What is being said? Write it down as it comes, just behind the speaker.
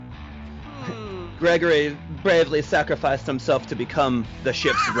Gregory bravely sacrificed himself to become the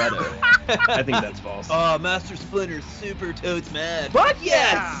ship's rudder. I think that's false. Oh, Master Splinter's super totes mad. Fuck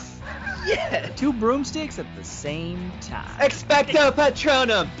yes! Yeah! 2 broomsticks at the same time. Expecto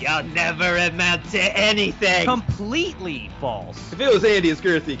Patronum! You'll never amount to anything. Completely false. If it was Andy's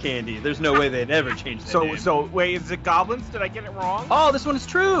girthy candy, there's no way they'd ever change that name. So wait, is it goblins? Did I get it wrong? Oh, this one is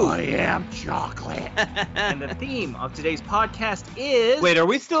true. I am chocolate. And the theme of today's podcast is... Wait, are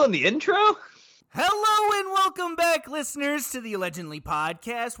we still in the intro? Hello and welcome back, listeners, to the Allegedly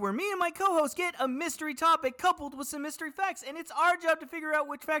Podcast, where me and my co-host get a mystery topic coupled with some mystery facts, and it's our job to figure out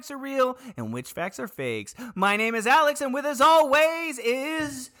which facts are real and which facts are fakes. My name is Alex, and with us always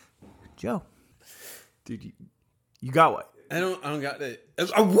is... Joe. Dude, you got what? I don't got it.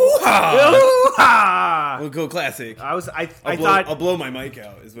 Woo-ha! Woo-ha! We'll go classic. I I'll thought... blow my mic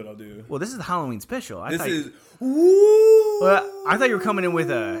out is what I'll do. Well, this is the Halloween special. This is Woo! Well, I thought you were coming in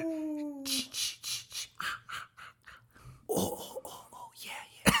with a...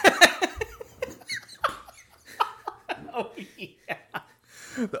 Oh yeah.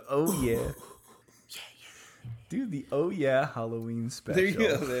 The oh yeah. Dude, the oh yeah Halloween special. There you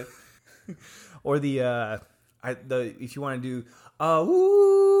go. Man. Or the if you want to do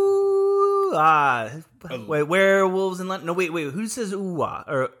ooh wait, werewolves in London. No, wait, who says ooh-ah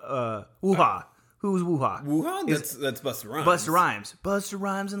or ooh-ha? Who's woo-ha? Woo-ha? That's Busta Rhymes. Busta Rhymes. Busta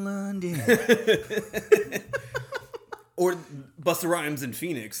Rhymes in London. Or Busta Rhymes in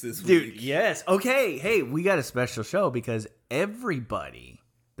Phoenix this Dude, week. yes. Okay, hey, we got a special show because everybody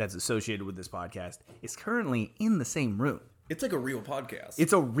that's associated with this podcast is currently in the same room. It's like a real podcast.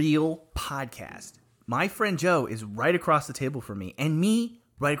 It's a real podcast. My friend Joe is right across the table from me, and me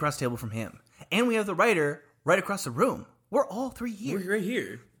right across the table from him. And we have the writer right across the room. We're all three here. We're right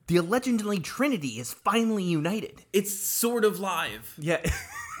here. The Allegedly Trinity is finally united. It's sort of live. Yeah.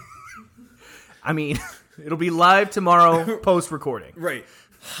 I mean... It'll be live tomorrow, post-recording. Right.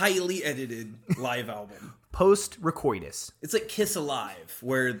 Highly edited live album. Post-recoitus. It's like Kiss Alive,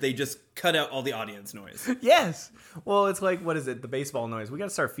 where they just cut out all the audience noise. Yes. Well, it's like, what is it? The baseball noise. We got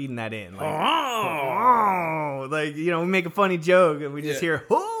to start feeding that in. Like, like, you know, we make a funny joke and we just hear,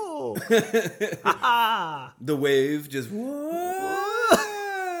 oh. The wave just,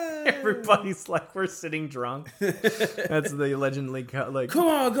 everybody's like, we're sitting drunk. That's the allegedly, like, come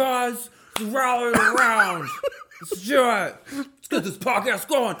on, guys. Rally around. Let's do it. Let's get this podcast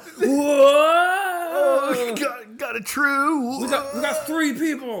going. Whoa! Got a true. We got 3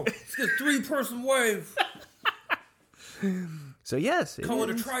 people. Let's get 3-person wave. So yes, Call it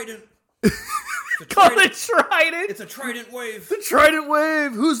a trident. Call it trident. It's a trident wave. The trident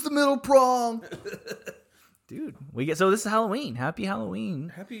wave. Who's the middle prong? Dude, so this is Halloween. Happy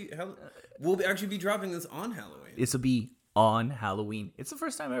Halloween. We'll actually be dropping this on Halloween. This will be on Halloween. It's the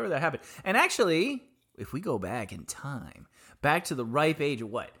first time ever that happened. And actually, if we go back in time, back to the ripe age of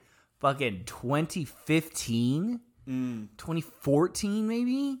what? Fucking 2015? 2014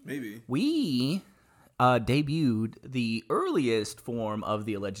 maybe? Maybe. We debuted the earliest form of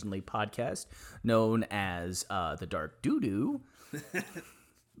the Allegedly Podcast, known as the Dark Doo-Doo,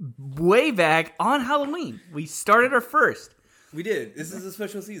 way back on Halloween. We started our first. We did. This is a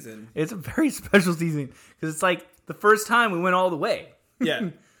special season. It's a very special season because it's like the first time we went all the way. Yeah.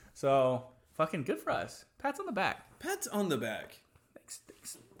 So, fucking good for us. Pats on the back. Pats on the back.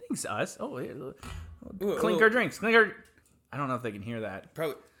 Thanks, us. Oh, yeah. Ooh, Clink our drinks. I don't know if they can hear that.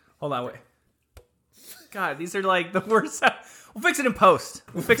 Probably. Hold on, wait. God, these are like the worst. We'll fix it in post.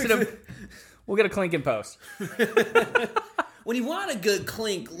 We'll get a clink in post. When you want a good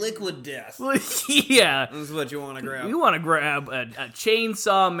clink, Liquid Death. Yeah. That's what you want to grab. You want to grab a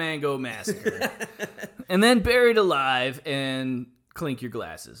Chainsaw Mango Massacre. And then Buried Alive and clink your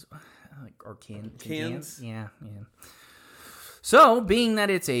glasses. Or cans? Yeah. So, being that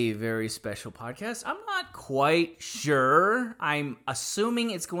it's a very special podcast, I'm not quite sure. I'm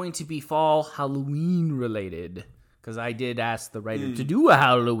assuming it's going to be fall Halloween related. Because I did ask the writer to do a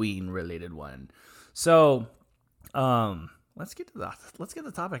Halloween related one. So, let's get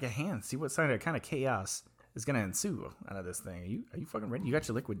the topic at hand. See what kind of chaos is going to ensue out of this thing. Are you fucking ready? You got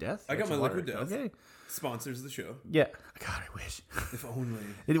your Liquid Death? I got my water? Liquid Death. Okay. Sponsors the show. Yeah. God, I wish. If only.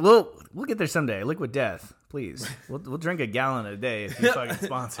 We'll get there someday. Liquid Death, please. We'll drink a gallon a day if you fucking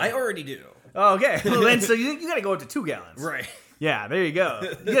sponsor. I already do. Oh, okay. Well, then, so you got to go up to 2 gallons. Right. Yeah, there you go.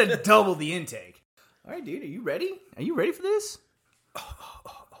 You got to double the intake. All right, dude. Are you ready? Are you ready for this? Oh.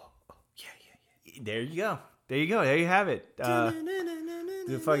 Yeah. There you go. There you have it.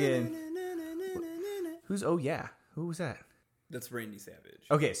 The fucking... Who's... Oh, yeah. Who was that? That's Randy Savage.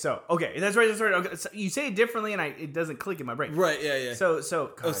 Okay, that's right. Okay, so you say it differently, and it doesn't click in my brain. Right, yeah.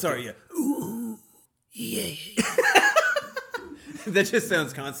 So. God, sorry, yeah. Ooh. Yeah. That just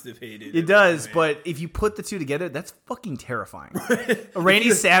sounds constipated. It does, but if you put the two together, that's fucking terrifying. Randy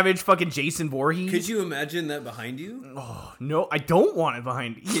Savage, fucking Jason Voorhees. Could you imagine that behind you? Oh, no, I don't want it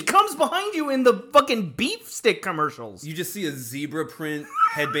behind you. He comes behind you in the fucking beef stick commercials. You just see a zebra print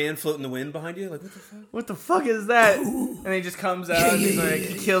headband float in the wind behind you? Like, what the fuck? What the fuck is that? And he just comes out and he's like,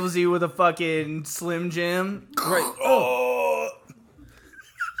 he kills you with a fucking Slim Jim. Right. Oh.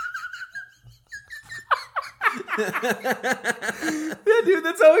 Yeah, dude,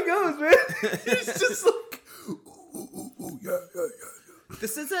 that's how it goes, man. He's just like, yeah.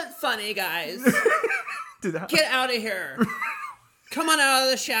 This isn't funny, guys. dude, Get out of here. Come on out of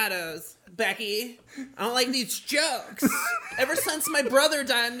the shadows, Becky. I don't like these jokes. Ever since my brother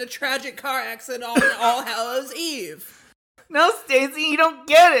died in a tragic car accident on All Hallows Eve. No, Stacey, you don't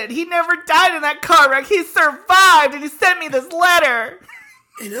get it. He never died in that car wreck. He survived, and he sent me this letter.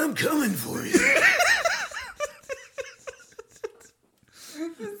 And I'm coming for you.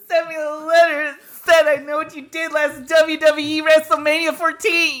 He sent me a letter that said, I know what you did last WWE WrestleMania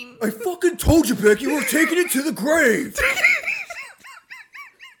 14. I fucking told you, Becky, we're taking it to the grave.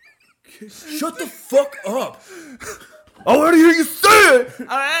 Shut the fuck up. I want to hear you say it. All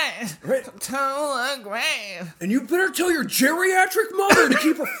right. To the grave. And you better tell your geriatric mother to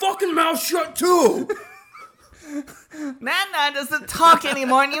keep her fucking mouth shut, too. Nana doesn't talk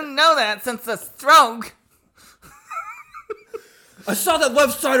anymore, and you know that since the stroke. I saw that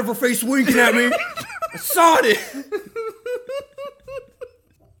left side of her face winking at me. I saw it.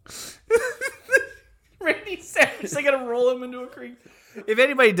 Randy Savage, they gotta roll him into a creek. If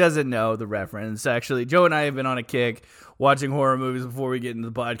anybody doesn't know the reference, actually, Joe and I have been on a kick watching horror movies before we get into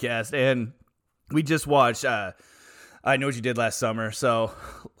the podcast, and we just watched I Know What You Did Last Summer, so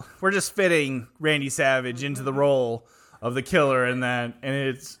we're just fitting Randy Savage into the role of the killer in that, and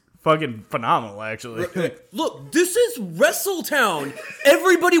it's fucking phenomenal, actually. Look, this is Wrestletown.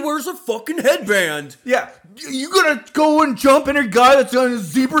 Everybody wears a fucking headband. Yeah, you gonna go and jump in a guy that's on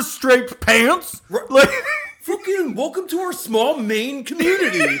zebra striped pants? Like, fucking welcome to our small Maine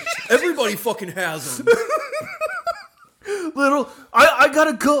community. Everybody fucking has them. Little, I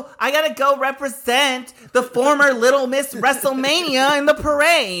gotta go represent the former Little Miss WrestleMania in the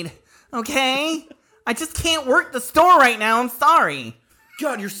parade. Okay, I just can't work the store right now. I'm sorry.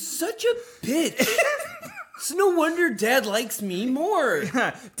 God, you're such a bitch. It's no wonder Dad likes me more.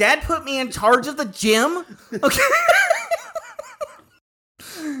 Dad put me in charge of the gym. Okay.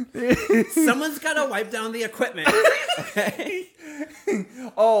 Someone's gotta wipe down the equipment. Okay.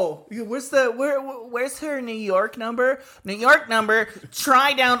 Oh, where's her New York number? New York number.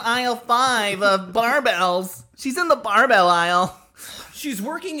 Try down aisle 5 of barbells. She's in the barbell aisle. She's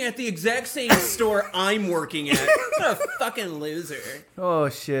working at the exact same store I'm working at. What a fucking loser. Oh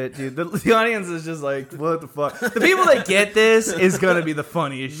shit, dude. The audience is just like, what the fuck? The people that get this is gonna be the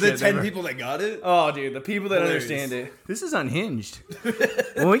funniest The shit 10 ever. people that got it? Oh, dude, the people that Hilarious. understand it. This is unhinged.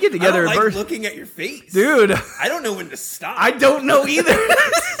 When we get I together, don't like looking at your face. dude, I don't know when to stop. I don't know either.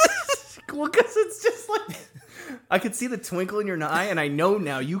 Well, because it's just like, I could see the twinkle in your eye, and I know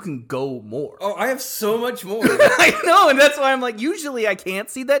now you can go more. Oh, I have so much more. I know, and that's why I'm like, usually I can't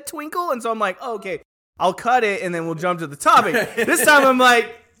see that twinkle, and so I'm like, oh, okay, I'll cut it, and then we'll jump to the topic. This time I'm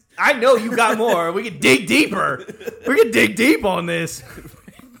like, I know you got more. We can dig deeper. We can dig deep on this.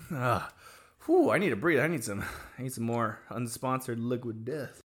 Whew, I need to breathe. I need some more unsponsored liquid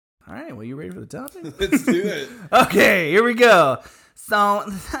death. All right, well, you ready for the topic? Let's do it. Okay, here we go. So,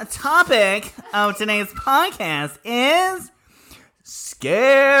 the topic of today's podcast is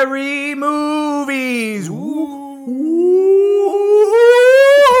scary movies. Ooh,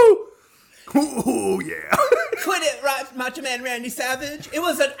 yeah. Quit it, Macho Man Randy Savage. It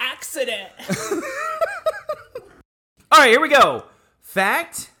was an accident. All right, here we go.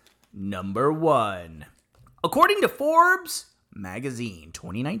 Fact number 1. According to Forbes magazine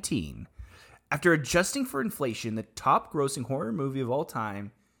 2019, after adjusting for inflation, the top grossing horror movie of all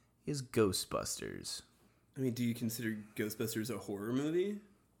time is Ghostbusters. I mean, do you consider Ghostbusters a horror movie?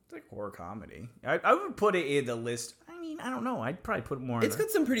 It's like horror comedy. I would put it in the list. I mean, I don't know. I'd probably put it more It's got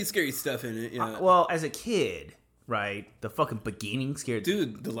some pretty scary stuff in it, yeah. well, as a kid, right? The fucking beginning scared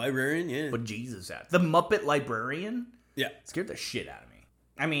Dude, the librarian, yeah. but Jesus out. The Muppet Librarian Yeah. scared the shit out of me.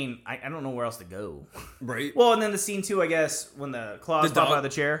 I mean, I don't know where else to go. Right? Well, and then the scene too, I guess, when the claws pop out of the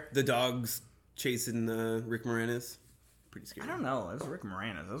chair. The dog's chasing Rick Moranis. Pretty scary. I don't know. It was Rick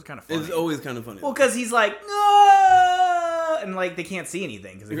Moranis. That was kind of funny. It's always kind of funny. Well, because he's like, no! And like, they can't see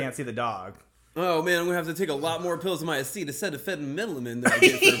anything because they can't see the dog. Oh man, I'm gonna have to take a lot more pills of my acetaminophen than I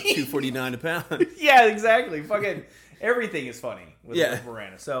get for $2.49 a pound. Yeah, exactly. Fucking everything is funny with Rick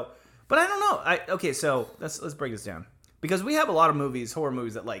Moranis. So, But I don't know. Okay, so let's break this down. Because we have a lot of horror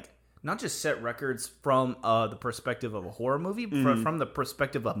movies that like not just set records from the perspective of a horror movie, but from the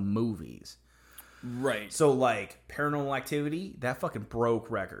perspective of movies. Right. So like Paranormal Activity, that fucking broke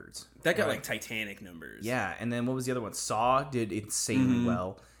records. That got like Titanic numbers. Yeah, and then what was the other one? Saw did insanely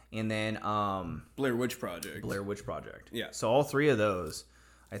well. And then Blair Witch Project. Yeah. So all three of those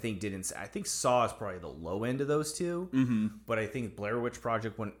I think I think Saw is probably the low end of those two. Mm-hmm. But I think Blair Witch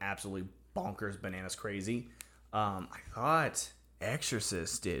Project went absolutely bonkers, bananas crazy. I thought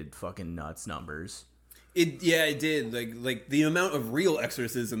Exorcist did fucking nuts numbers. It did. Like the amount of real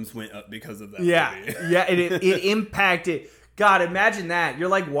exorcisms went up because of that. Yeah, movie. yeah. It impacted. God, imagine that. You're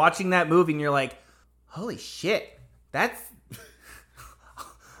like watching that movie and you're like, holy shit, that's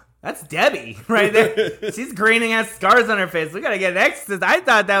Debbie right there. She's graining out scars on her face. We gotta get an exorcist. I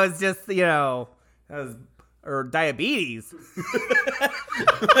thought that was just or diabetes.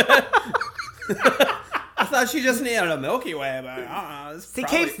 I thought she just needed a Milky Way, but I don't know. She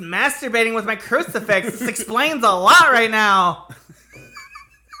keeps masturbating with my crucifix. This explains a lot right now.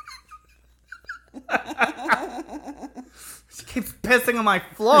 She keeps pissing on my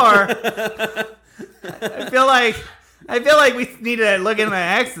floor. I feel like we need to look into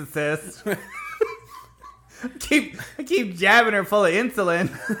an exorcist. I keep jabbing her full of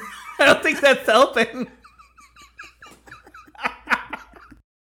insulin. I don't think that's helping.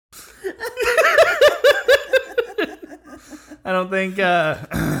 I don't think. I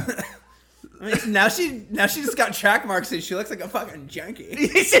mean, now she just got track marks and she looks like a fucking junkie.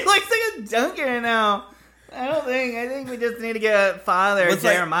 She looks like a junkie now. I think we just need to get Father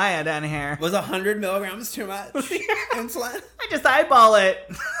Jeremiah down here. Was 100 milligrams too much insulin? I just eyeball it.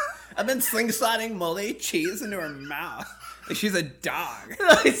 I've been slingshotting moldy cheese into her mouth. Like she's a dog.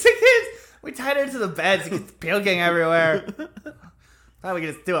 We tied her to the bed. She gets puking everywhere. Thought we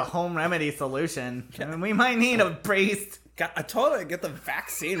could just do a home remedy solution. I mean, we might need a priest. I told her to get the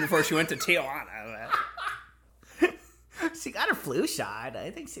vaccine before she went to Tijuana. She got her flu shot.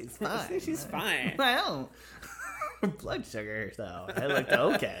 I think she's fine. I think she's fine. Well, her blood sugar, though. It looked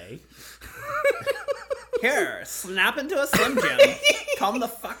okay. Here, snap into a Slim Jim. Calm the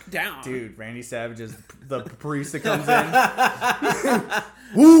fuck down. Dude, Randy Savage is the priest that comes in.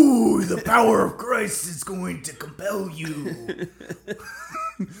 Ooh, the power of Christ is going to compel you.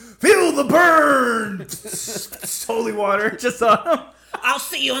 Feel the burn! Holy water just on him. I'll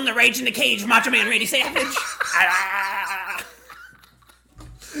see you in the Rage in the Cage, Macho Man Randy Savage.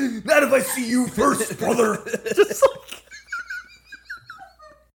 Not if I see you first, brother. Just like...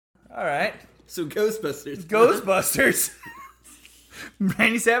 All right. So Ghostbusters. Ghostbusters.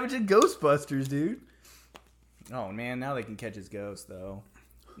 Randy Savage and Ghostbusters, dude. Oh man, now they can catch his ghost though.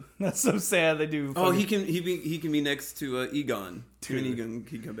 That's so sad. They do. Oh, he can be next to Egon. Dude. Egon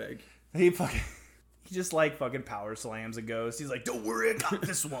can come back. He just like fucking power slams a ghost. He's like, "Don't worry, I got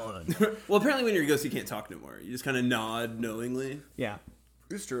this one." Well, apparently when you're a ghost, you can't talk no more. You just kind of nod knowingly. Yeah,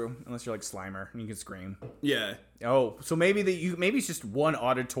 it's true. Unless you're like Slimer and you can scream. Yeah. Oh, so maybe it's just one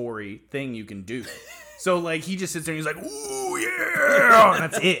auditory thing you can do. So like he just sits there and he's like, "Ooh yeah," and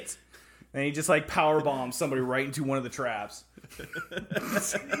that's it. And he just like power bombs somebody right into one of the traps.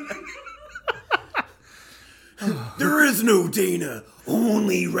 There is no Dana,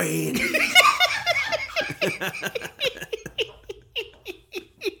 only Randy.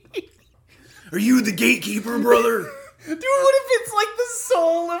 Are you the gatekeeper, brother? Dude, what if it's like the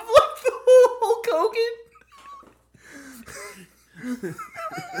soul of like the whole Hulk Hogan?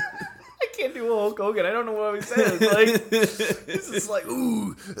 I can't do a Hulk Hogan. I don't know what he says. Like, it's just like,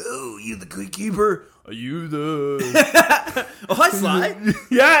 ooh, oh, you the gatekeeper? Are you the... Oh, hi, Sly.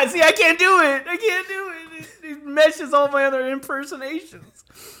 Yeah, see, I can't do it. It meshes all my other impersonations.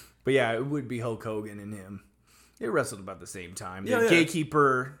 But yeah, it would be Hulk Hogan and him. They wrestled about the same time. The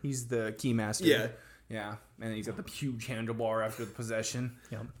gatekeeper, he's the keymaster. Yeah. Yeah, and he's got the huge handlebar after the possession.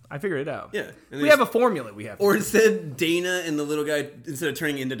 Yeah, I figured it out. Yeah. We have a formula we have to Or do. instead, Dana and the little guy, instead of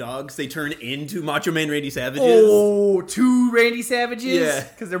turning into dogs, they turn into Macho Man Randy Savages. Oh, two Randy Savages? Yeah.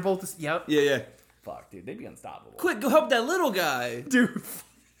 Because they're both... Yep. Yeah. Fuck, dude, they'd be unstoppable. Quick, go help that little guy. Dude.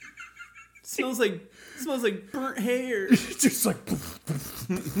 Smells like burnt hair. Just like...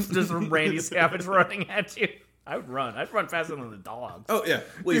 just Randy Savage running at you. I'd run faster than the dogs. Oh, yeah.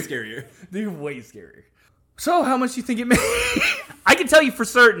 Way scarier. Dude, way scarier. So, how much do you think it made? I can tell you for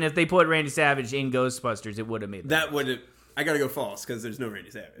certain if they put Randy Savage in Ghostbusters, it would have made that. Would have... I gotta go false, because there's no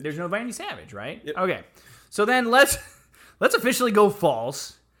Randy Savage. There's no Randy Savage, right? Yep. Okay. So then let's officially go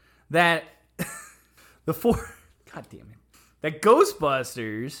false that God damn it. That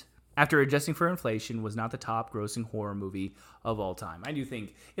Ghostbusters after adjusting for inflation, was not the top grossing horror movie of all time. I do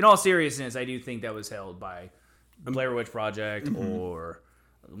think, in all seriousness, I do think that was held by Blair Witch Project or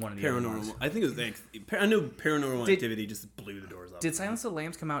one of the other ones. Paranormal. I think it was. I know Paranormal Activity just blew the doors off. Did Silence of the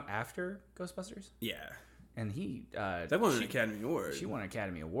Lambs come out after Ghostbusters? Yeah. And he That won an Academy Award. She won an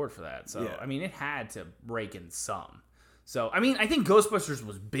Academy Award for that. So Yeah. I mean, it had to break in some. So I mean, I think Ghostbusters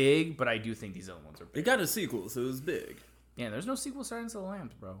was big, but I do think these other ones are big. It got a sequel, so it was big. Yeah, there's no sequel to Silence of the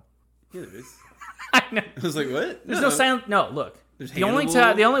Lambs, bro. Yeah, there is. I know. I was like, what? There's no silent. No, look. There's The only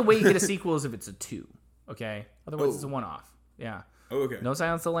Hannibal. the only way you get a sequel is if it's a 2. Okay. Otherwise, Oh. it's a one-off. Yeah. Oh, okay. No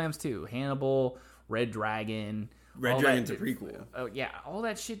Silence of the Lambs 2. Hannibal, Red Dragon. Red all Dragon's that, a prequel. Oh yeah, all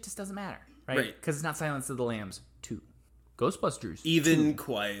that shit just doesn't matter, right? Right. Because it's not Silence of the Lambs 2. Ghostbusters. Even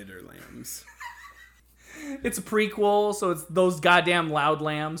quieter lambs. It's a prequel, so it's those goddamn loud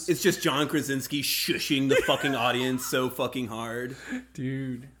lambs. It's just John Krasinski shushing the fucking audience so fucking hard.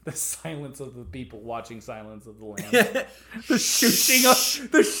 Dude, the silence of the people watching Silence of the Lambs. the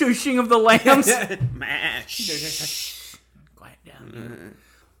shushing of the lambs. Mash. Quiet down. Dude.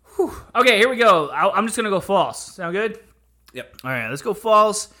 Whew. Okay, here we go. I'm just gonna go false. Sound good? Yep. All right, let's go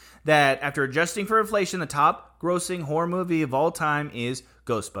false. That after adjusting for inflation, the top grossing horror movie of all time is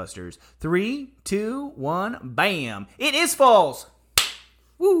Ghostbusters. 3, 2, 1, bam! It is false.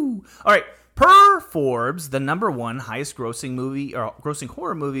 Woo! All right. Per Forbes, the number 1 highest grossing movie or grossing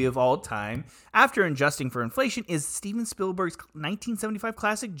horror movie of all time, after adjusting for inflation, is Steven Spielberg's 1975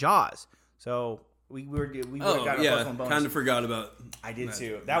 classic Jaws. So we got a plus one bonus. Kind of forgot about. I did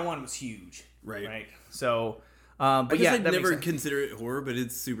too. That one was huge. Right. So, but I guess yeah, I'd that never makes sense. consider it horror, but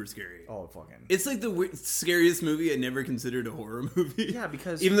it's super scary. Oh, fucking. It's like the scariest movie I never considered a horror movie. Yeah,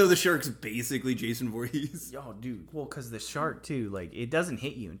 because even though the shark's basically Jason Voorhees. Oh, dude. Well, because the shark too, like it doesn't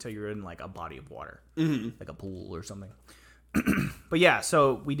hit you until you're in like a body of water, like a pool or something. But yeah,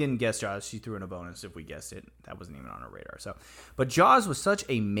 so we didn't guess Jaws. She threw in a bonus if we guessed it. That wasn't even on our radar. So, but Jaws was such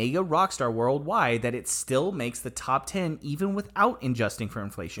a mega rock star worldwide that it still makes the top 10 even without adjusting for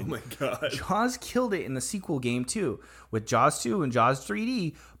inflation. Oh my god. Jaws killed it in the sequel game too, with Jaws 2 and Jaws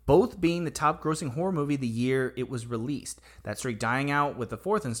 3D both being the top grossing horror movie the year it was released. That streak dying out with the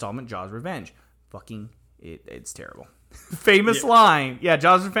 4th installment, Jaws Revenge. Fucking, it's terrible. Famous line. Yeah,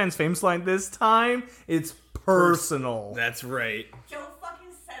 Jaws Revenge, famous line. This time, it's personal. That's right. Joe fucking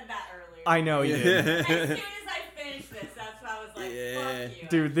said that earlier. I know you did. As soon as I finished this, that's when I was like, fuck you.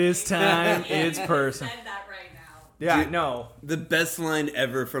 Dude, this time, it's You personal. said that right now. Yeah, Dude, no. The best line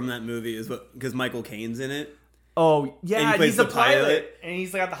ever from that movie is because Michael Caine's in it. Oh, yeah, And he plays he's the the pilot. pilot. And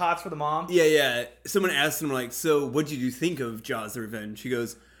he's got the hots for the mom. Yeah. Someone asked him, like, so what did you think of Jaws the Revenge? He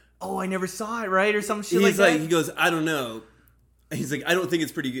goes, Oh, I never saw it, right? Or some shit like that. he goes, I don't know. He's like, I don't think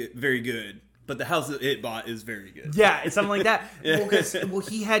it's very good, but the house that it bought is very good. Yeah, it's something like that. Yeah. Well,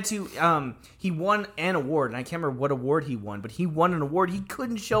 he had to. He won an award, and I can't remember what award he won, but he won an award. He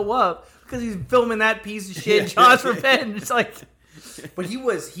couldn't show up because he's filming that piece of shit, Jaws Revenge. It's like, but he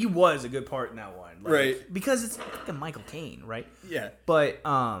was a good part in that one, like, Right. Because it's fucking Michael Caine, right? Yeah. But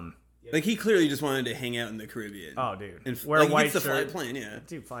Like, he clearly just wanted to hang out in the Caribbean. oh, dude, And wear a he white gets to fly a shirt. plane, yeah.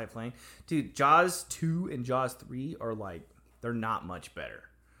 Dude, fly a plane. Dude, Jaws 2 and Jaws 3 are like, they're not much better.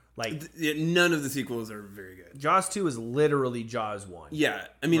 Like, None of the sequels are very good. Jaws 2 is literally Jaws 1. Yeah,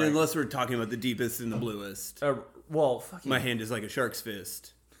 I mean, Right. unless we're talking about the deepest and the bluest. Well, fucking. My hand is like a shark's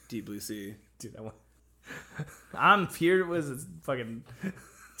fist. Deep blue sea. Dude, that one. I'm here. Was it fucking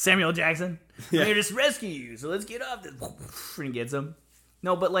Samuel Jackson? Yeah. I'm here to rescue you. So let's get off this. And he gets him.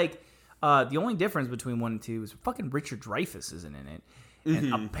 No, but like, the only difference between 1 and 2 is fucking Richard Dreyfuss isn't in it,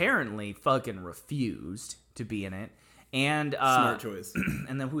 and apparently fucking refused to be in it. And Smart choice.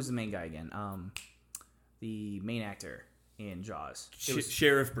 And then who's the main guy again? The main actor in Jaws. It was-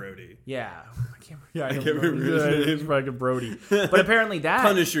 Sheriff Brody. yeah, I can't. Yeah, I can't remember his name. It's fucking Brody. But apparently that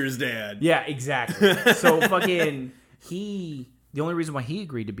Punisher's dad. Yeah, exactly. So fucking the only reason why he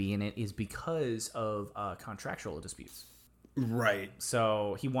agreed to be in it is because of contractual disputes. Right.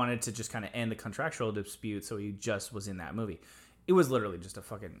 So he wanted to just kind of end the contractual dispute, so he just was in that movie. It was literally just a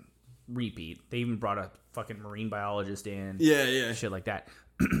fucking repeat. They even brought a fucking marine biologist in. Yeah. Shit like that.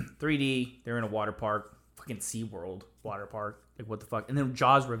 3D, they're in a water park, fucking SeaWorld water park. Like, what the fuck? And then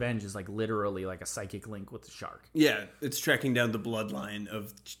Jaws Revenge is like literally like a psychic link with the shark. Yeah, it's tracking down the bloodline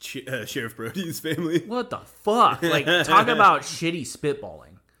of Sheriff Brody's family. What the fuck? Like, talk about shitty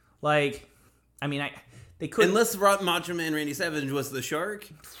spitballing. Like, I mean, they couldn't. Unless Macho Man Randy Savage was the shark,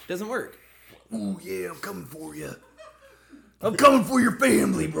 doesn't work. Ooh, yeah, I'm coming for you. I'm coming for your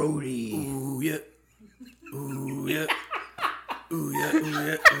family, Brody. Ooh, yeah. Ooh, yeah. Ooh, yeah, ooh,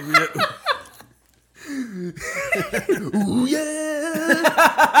 yeah, ooh, yeah. Ooh,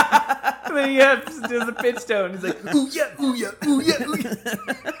 yeah. then he does the pitch tone. He's like, ooh yeah, ooh yeah, ooh yeah, ooh yeah.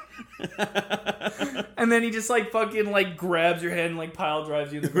 And then he just like fucking like grabs your head and like pile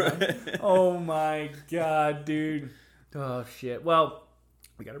drives you in the ground. Oh my god, dude. Oh shit. Well,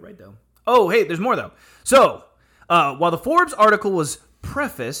 we got it right though. Oh hey, there's more though. So, while the Forbes article was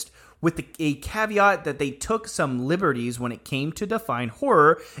prefaced with a caveat that they took some liberties when it came to define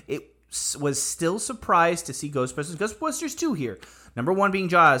horror, it was still surprised to see Ghostbusters 2 here. Number 1 being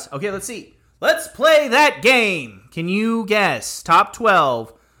Jaws. Okay, let's see. Let's play that game. Can you guess top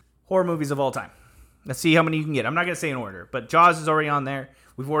 12 horror movies of all time? Let's see how many you can get. I'm not going to say in order, but Jaws is already on there.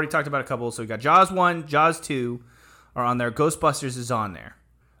 We've already talked about a couple. So we got Jaws 1, Jaws 2 are on there. Ghostbusters is on there.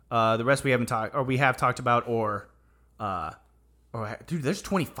 The rest we haven't talked, or we have talked about, dude, there's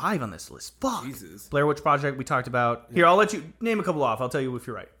 25 on this list. Fuck. Jesus. Blair Witch Project we talked about. Here, I'll let you name a couple off. I'll tell you if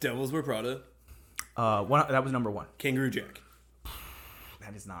you're right. Devils Wear Prada. That was number 1. Kangaroo Jack.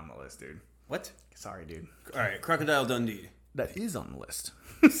 That is not on the list, dude. What? Sorry, dude. All right, Crocodile Dundee. That is on the list.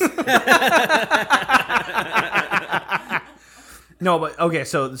 No, but okay,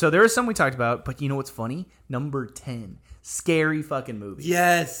 so there are some we talked about, but you know what's funny? Number 10. Scary fucking movie.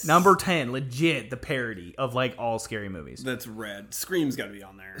 Yes. Number 10, legit the parody of like all scary movies. That's rad. Scream's got to be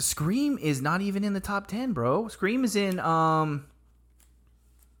on there. Scream is not even in the top 10, bro. Scream is in no.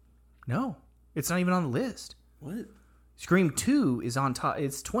 It's not even on the list. What? Scream 2 is on top.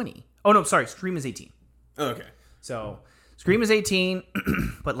 It's 20. Oh no, sorry. Scream is 18. Oh, okay. So, Scream is 18,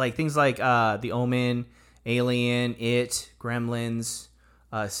 but like things like The Omen, Alien, It, Gremlins,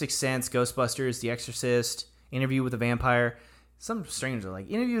 Sixth Sense, Ghostbusters, The Exorcist, Interview with the Vampire. Some strangers are like,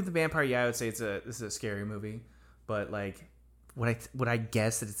 Interview with the Vampire, yeah, I would say this is a scary movie. But like, would I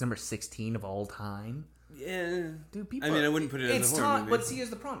guess that it's number 16 of all time? Yeah. Dude, people I wouldn't put it as a horror movie. But see, here's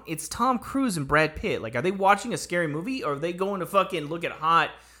the problem. It's Tom Cruise and Brad Pitt. Like, are they watching a scary movie, or are they going to fucking look at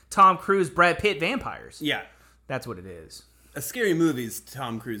hot Tom Cruise, Brad Pitt vampires? Yeah. That's what it is. A scary movie is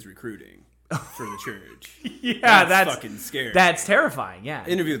Tom Cruise recruiting for the church. Yeah, that's fucking scary. That's terrifying, yeah.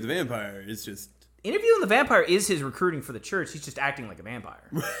 Interview with the Vampire is just... Interview with the Vampire is his recruiting for the church. He's just acting like a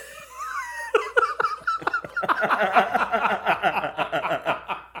vampire.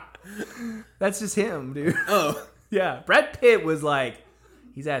 That's just him, dude. Oh. Yeah. Brad Pitt was like,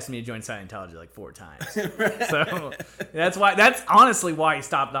 he's asked me to join Scientology like 4 times. So that's honestly why he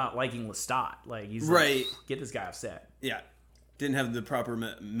stopped not liking Lestat. Like, he's right. Like, get this guy upset. Yeah. Didn't have the proper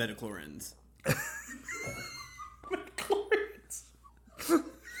midichlorians. Midichlorians.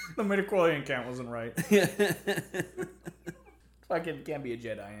 The midichlorian count wasn't right. Fucking can't be a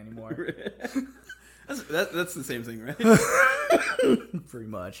Jedi anymore. That's the same thing, right? Pretty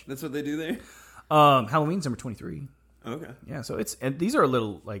much. That's what they do there? Halloween's number 23. Okay. Yeah, so these are a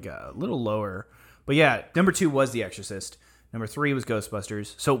little lower. But yeah, number 2 was The Exorcist. Number 3 was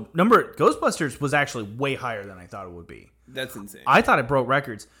Ghostbusters. So Ghostbusters was actually way higher than I thought it would be. That's insane. I thought it broke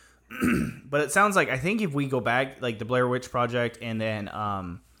records. But it sounds like, I think if we go back, like the Blair Witch Project, and then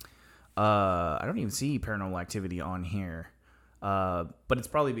I don't even see Paranormal Activity on here. But it's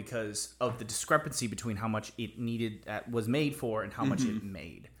probably because of the discrepancy between how much it was made for and how much it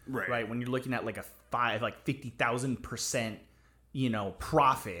made. Right. When you're looking at like a 50,000%,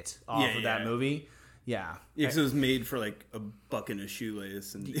 profit off of that movie. Yeah. Yeah, because it was made for like $1 in a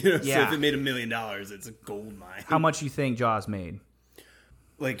shoelace, and so if it made $1 million, it's a gold mine. How much you think Jaws made?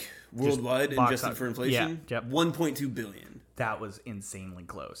 Like worldwide, adjusted for inflation? Yeah. Yep. $1.2 billion. That was insanely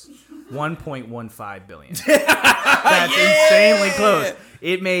close. 1.15 billion. That's insanely close.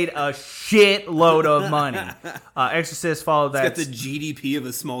 It made a shitload of money. Exorcist followed that. It's got the GDP of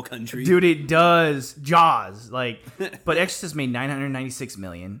a small country. Dude, it does. Jaws. But Exorcist made $996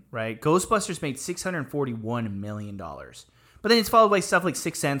 million, right? Ghostbusters made $641 million. But then it's followed by stuff like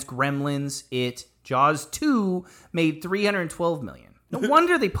Sixth Sense, Gremlins, It. Jaws 2 made $312 million. No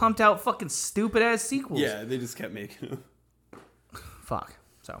wonder they pumped out fucking stupid-ass sequels. Yeah, they just kept making them. Fuck.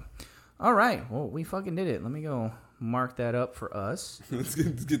 So, all right. Well, we fucking did it. Let me go mark that up for us. Let's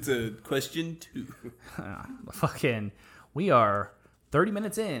get to question 2. We are 30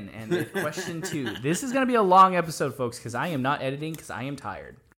 minutes in, and question 2. This is going to be a long episode, folks, because I am not editing because I am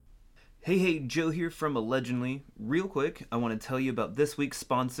tired. Hey, Joe here from Allegedly. Real quick, I want to tell you about this week's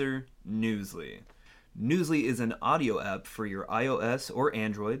sponsor, Newsly. Newsly is an audio app for your iOS or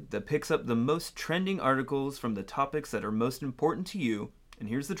Android that picks up the most trending articles from the topics that are most important to you, and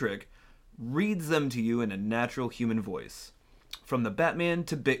here's the trick, reads them to you in a natural human voice. From the Batman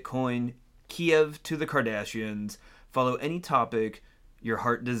to Bitcoin, Kiev to the Kardashians, follow any topic your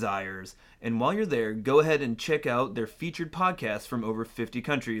heart desires, and while you're there, go ahead and check out their featured podcasts from over 50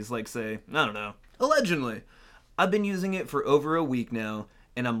 countries, like say, I don't know, Allegedly. I've been using it for over a week now,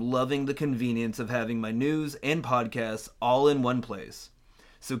 and I'm loving the convenience of having my news and podcasts all in one place.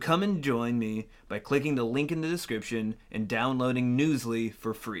 So come and join me by clicking the link in the description and downloading Newsly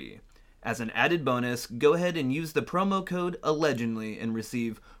for free. As an added bonus, go ahead and use the promo code Allegedly and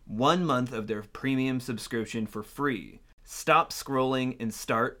receive 1 month of their premium subscription for free. Stop scrolling and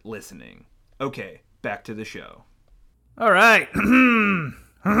start listening. Okay, back to the show. All right.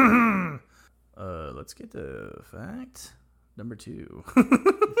 Let's get to fact number 2.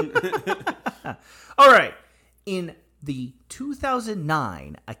 All right. In the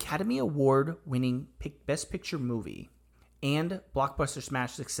 2009 Academy Award winning Best Picture movie and blockbuster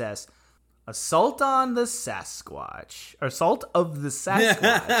smash success, Assault of the Sasquatch.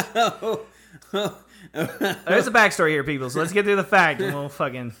 There's a backstory here, people, so let's get through the fact and we'll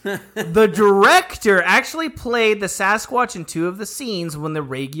fucking... The director actually played the Sasquatch in 2 of the scenes when the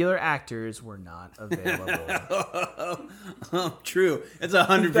regular actors were not available. True. It's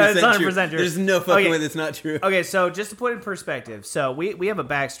 100% That's 100% true. true. There's no fucking Okay. way that's not true. Okay, so just to put it in perspective, so we have a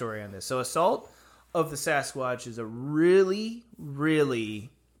backstory on this. So Assault of the Sasquatch is a really,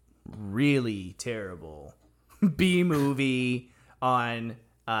 really, really terrible B-movie on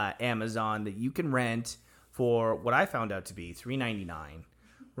Amazon that you can rent for what I found out to be $3.99,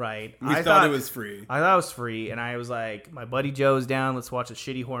 right? I thought it was free. I thought it was free, and I was like, my buddy Joe's down, let's watch a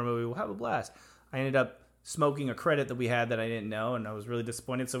shitty horror movie, we'll have a blast. I ended up smoking a credit that we had that I didn't know, and I was really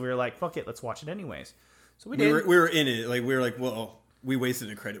disappointed, so we were like, fuck it, let's watch it anyways. So we did. We were in it. Like, we were like, well, we wasted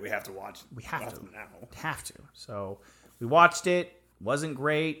a credit. We have to watch it. We have to. now. Have to. So we watched it. Wasn't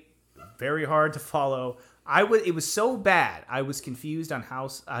great. Very hard to follow. It was so bad. I was confused on how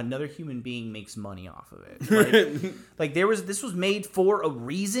another human being makes money off of it. Right? Like this was made for a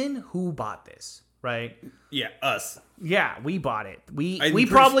reason. Who bought this? Right? Yeah, us. Yeah, we bought it. We pretty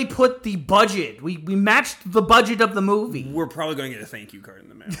probably put the budget. We matched the budget of the movie. We're probably going to get a thank you card in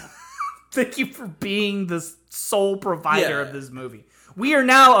the mail. Thank you for being the sole provider Yeah. of this movie. We are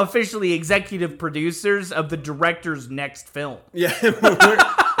now officially executive producers of the director's next film. Yeah,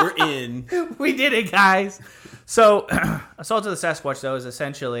 we're in. We did it, guys. So, Assault of the Sasquatch, though, is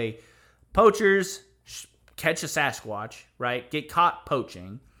essentially poachers catch a Sasquatch, right? Get caught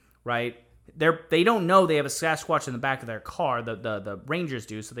poaching, right? They don't know they have a Sasquatch in the back of their car. The Rangers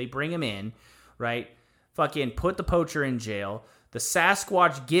do, so they bring him in, right? Fucking put the poacher in jail. The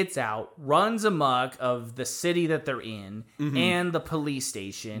Sasquatch gets out, runs amok of the city that they're in and the police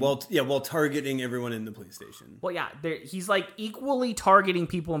station. While targeting everyone in the police station. Well, yeah, he's like equally targeting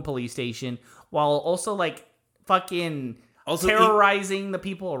people in police station while also like fucking terrorizing the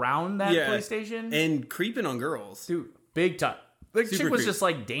people around that police station. And creeping on girls. Dude, big time. The Super chick was creep. just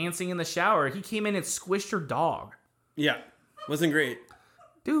like dancing in the shower. He came in and squished her dog. Yeah, wasn't great.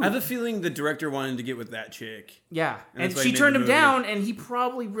 Dude. I have a feeling the director wanted to get with that chick. Yeah, and that's why she he made turned the him movie. down, and he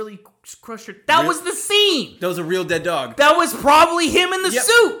probably really crushed her. That was the scene. That was a real dead dog. That was probably him in the Yep.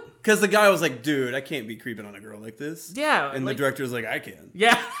 suit. Because the guy was like, dude, I can't be creeping on a girl like this. Yeah, And like- the director was like, I can.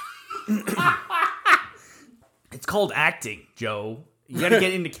 Yeah. It's called acting, Joe. You got to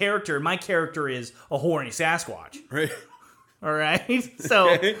get into character. My character is a horny Sasquatch. Right? All right. So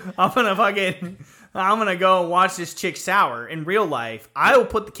Okay. I'm gonna go and watch this chick shower. In real life, I will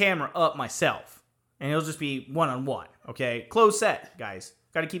put the camera up myself, and it'll just be 1-on-1. Okay, closed set, guys.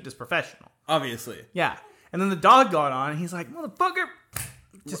 Got to keep this professional. Obviously. Yeah. And then the dog got on, and he's like, "Motherfucker,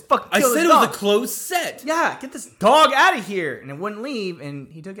 just fucking I kill said this it was dog." a closed set. Yeah, get this dog out of here, and it wouldn't leave,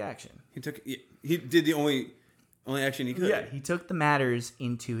 and he took action. He did the only action he could. Yeah, he took the matters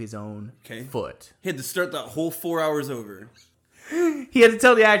into his own Okay. foot. He had to start that whole 4 hours over. He had to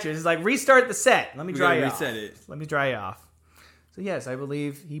tell the actress, he's like, restart the set. Let me We dry gotta you reset off. it. Let me dry you off. So yes, I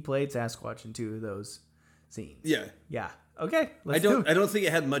believe he played Sasquatch in 2 of those scenes. Yeah. Yeah. Okay. I Let's do it. don't think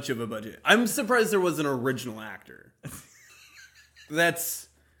it had much of a budget. I'm surprised there was an original actor.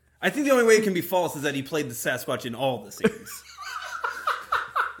 I think the only way it can be false is that he played the Sasquatch in all the scenes.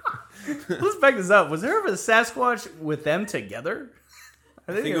 Let's back this up. Was there ever a Sasquatch with them together?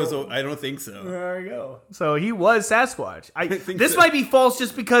 I think it was. I don't think so. There you go. So he was Sasquatch. think This so. might be false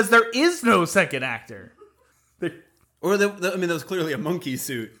just because there is no second actor. Or that was clearly a monkey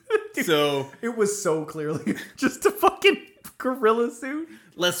suit. So It was so clearly just a fucking gorilla suit.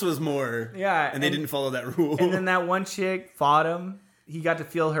 less was more. Yeah, and they didn't follow that rule. And then that one chick fought him. He got to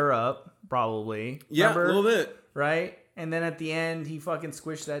feel her up, probably. yeah, Remember? a little bit. Right? And then at the end, he fucking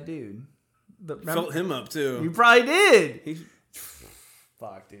squished that dude. Felt him up too. You probably did. He-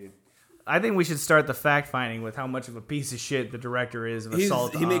 Fuck, dude. I think we should start the fact finding with how much of a piece of shit the director is of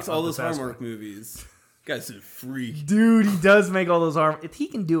Assault. he makes all of those the Sasquatch. Hallmark movies. Guy's a freak. Dude, he does make all those arm. If he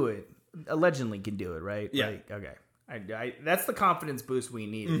can do it, allegedly can do it, right? Yeah. Like, okay. That's the confidence boost we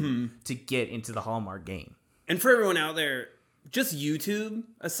needed to get into the Hallmark game. And for everyone out there, just YouTube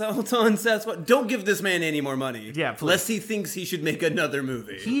Assault on Sasquatch. Don't give this man any more money. Yeah, please. Lest he thinks he should make another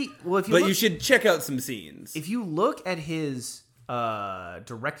movie. You should check out some scenes. If you look at his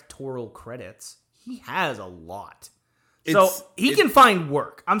directorial credits, he has a lot. So he can find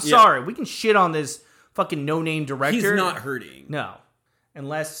work. I'm sorry. We can shit on this fucking no-name director. He's not hurting. No.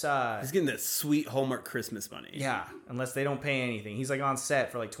 Unless... he's getting that sweet Hallmark Christmas money. Yeah. Unless they don't pay anything. He's like on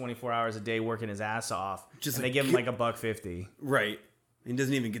set for like 24 hours a day working his ass off. Just and they give him like $1.50. Right. He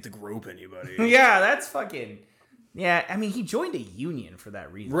doesn't even get to grope anybody. Yeah, that's fucking... Yeah, I mean, he joined a union for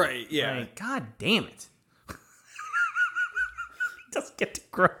that reason. Right, yeah. Like, God damn it. Doesn't get to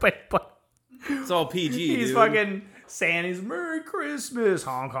grope anybody. It's all PG, He's dude. fucking saying he's Merry Christmas,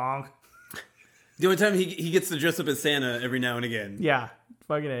 honk honk. The only time he gets to dress up as Santa every now and again. Yeah,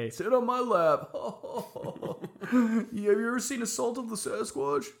 fucking A. Sit on my lap. Have you ever seen Assault of the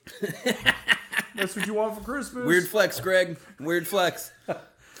Sasquatch? That's what you want for Christmas? Weird flex, Greg. Weird flex. All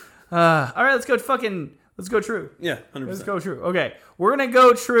right, let's go true. Yeah, 100%. Let's go true. Okay, we're going to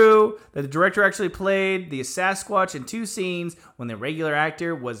go true that the director actually played the Sasquatch in 2 scenes when the regular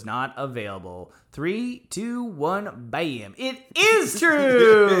actor was not available. 3, 2, 1, bam. It is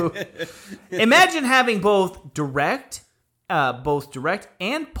true! Imagine having both direct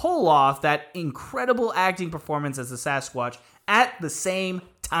and pull off that incredible acting performance as the Sasquatch at the same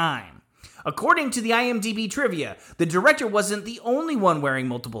time. According to the IMDb trivia, the director wasn't the only one wearing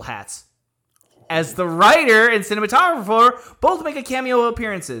multiple hats, as the writer and cinematographer both make a cameo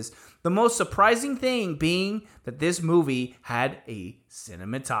appearances. The most surprising thing being that this movie had a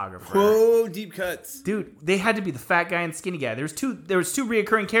cinematographer. Whoa, deep cuts. Dude, they had to be the fat guy and skinny guy. There was two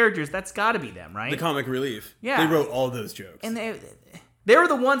reoccurring characters. That's got to be them, right? The comic relief. Yeah. They wrote all those jokes. And they were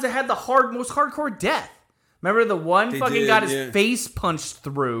the ones that had the most hardcore death. Remember the one got his face punched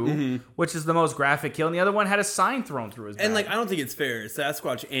through, which is the most graphic kill, and the other one had a sign thrown through his back. And, I don't think it's fair.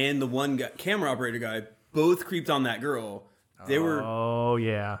 Sasquatch and the one camera operator guy both creeped on that girl. They were... Oh,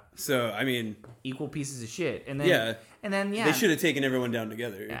 yeah. So, I mean... Equal pieces of shit. And then, They should have taken everyone down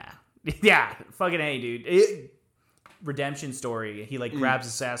together. Yeah. Yeah. Fucking A, dude. Redemption story. He, grabs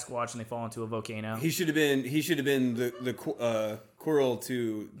a Sasquatch and they fall into a volcano. He should have been the Quirrell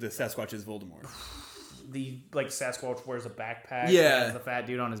to the Sasquatch's Voldemort. The Sasquatch wears a backpack. Yeah. Has the fat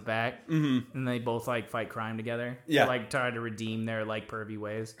dude on his back. Mm-hmm. And they both fight crime together. Yeah. They try to redeem their pervy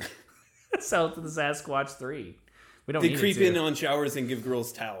ways. Sell it to the Sasquatch 3. We don't. They need creep it in on showers and give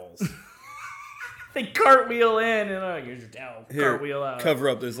girls towels. They cartwheel in and here's your towel. Cartwheel out. Cover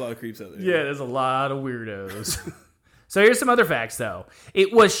up. There's a lot of creeps out there. Yeah, there's a lot of weirdos. So here's some other facts, though.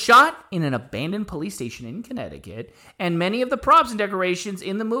 It was shot in an abandoned police station in Connecticut, and many of the props and decorations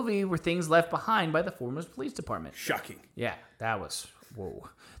in the movie were things left behind by the former police department. Shocking. Yeah, that was... Whoa.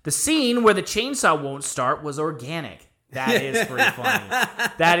 The scene where the chainsaw won't start was organic. That is pretty funny.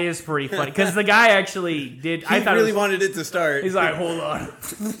 That is pretty funny. Because the guy actually did... He really wanted it to start. He's like, hold on.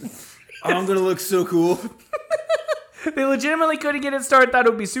 I'm going to look so cool. They legitimately couldn't get it started, thought it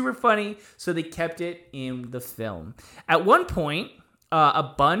would be super funny, so they kept it in the film. At one point, a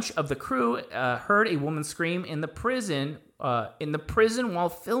bunch of the crew heard a woman scream in the prison while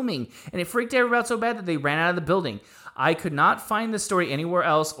filming, and it freaked everybody out so bad that they ran out of the building. I could not find the story anywhere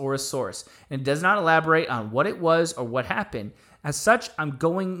else or a source, and it does not elaborate on what it was or what happened. As such, I'm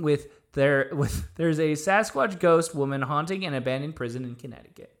going with there's a Sasquatch ghost woman haunting an abandoned prison in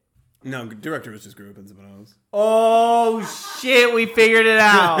Connecticut. No, director was just grew up in someone else. Oh shit, we figured it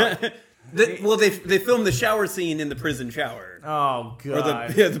out. They filmed the shower scene in the prison shower. Oh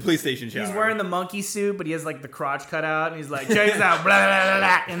god. Or the police station shower. He's wearing the monkey suit, but he has the crotch cut out, and he's like, check this out, blah, blah, blah,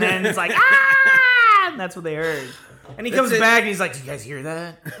 blah. And then it's like, ah! And that's what they heard. And he comes back and he's like, do you guys hear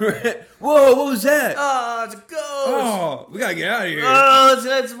that? Whoa, what was that? Oh, it's a ghost. Oh, we gotta get out of here.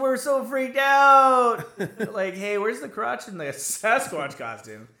 Oh, we're so freaked out. Hey, where's the crotch in the Sasquatch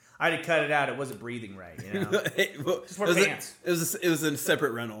costume? I had to cut it out. It wasn't breathing right, Just wear pants. It was a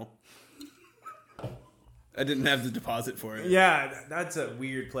separate rental. I didn't have the deposit for it. Yeah, that's a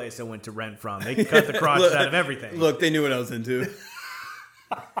weird place I went to rent from. They cut the crotch out of everything. Look, they knew what I was into.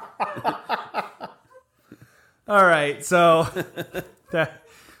 All right, so the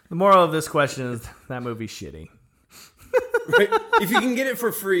moral of this question is that movie's shitty. Right? If you can get it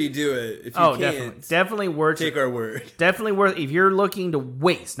for free, do it. If you can't, definitely worth. Take our word. Definitely worth. If you're looking to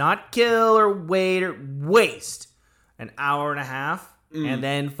waste, not kill or wait or waste, an hour and a half, and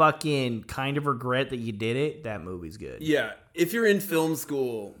then fucking kind of regret that you did it, that movie's good. Yeah, if you're in film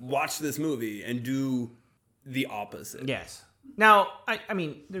school, watch this movie and do the opposite. Yes. Now, I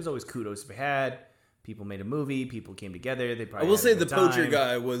mean, there's always kudos to be had. People made a movie. People came together. They I probably will had a say the good poacher time.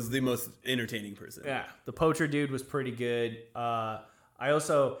 guy was the most entertaining person. Yeah, the poacher dude was pretty good. I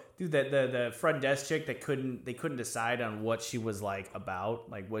also, dude, the front desk chick that they couldn't decide on what she was like about.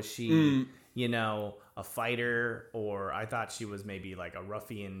 Like, was she, you know, a fighter, or I thought she was maybe like a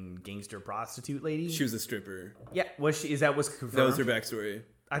ruffian gangster prostitute lady. She was a stripper. Yeah, was she? Is that was confirmed? That was her backstory.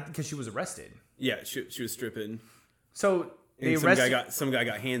 Because she was arrested. Yeah, she was stripping. So they And arrested some guy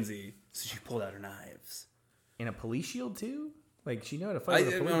got handsy, so she pulled out her knives. in a police shield too. Like she knew how to I fight.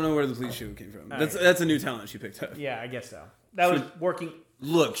 with a police. don't know where the police shield came from. That's a new talent she picked up. Yeah, I guess so. That was working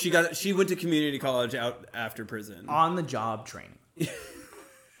Look, she went to community college out after prison. on the job training.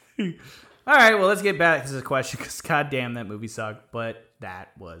 All right, well, let's get back to the question because goddamn, that movie sucked, but that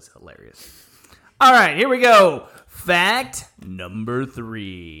was hilarious. All right, here we go. Fact number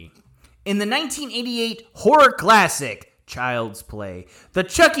 3. In the 1988 horror classic Child's Play, the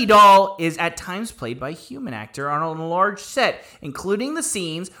Chucky doll is at times played by a human actor on a large set, including the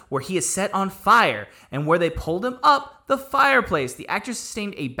scenes where he is set on fire and where they pulled him up the fireplace. The actor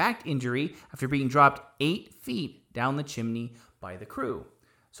sustained a back injury after being dropped 8 feet down the chimney by the crew.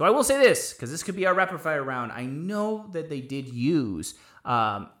 So I will say this, because this could be our rapid fire round. I know that they did use,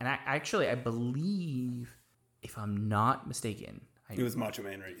 and I believe, if I'm not mistaken, It was Macho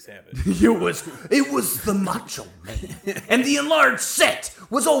Man Randy Savage. it was the Macho Man, and the enlarged set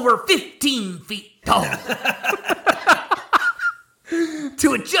was over 15 feet tall.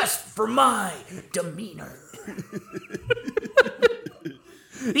 To adjust for my demeanor.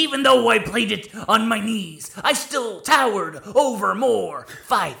 Even though I played it on my knees, I still towered over more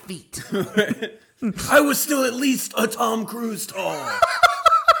 5 feet. I was still at least a Tom Cruise tall.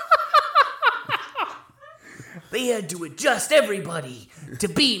 They had to adjust everybody to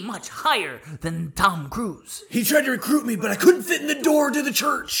be much higher than Tom Cruise. He tried to recruit me, but I couldn't fit in the door to the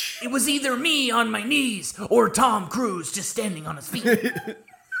church. It was either me on my knees or Tom Cruise just standing on his feet.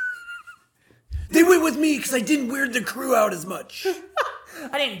 They went with me because I didn't weird the crew out as much.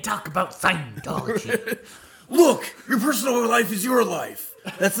 I didn't talk about Scientology. Look, your personal life is your life.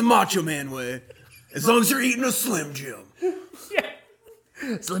 That's the Macho Man way. As long as you're eating a Slim Jim.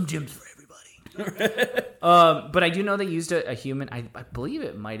 Slim Jims for everybody. But I do know they used a human. I believe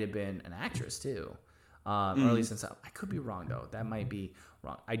it might have been an actress too. Or at least I could be wrong though. That might be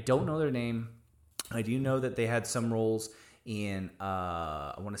wrong. I don't know their name. I do know that they had some roles in.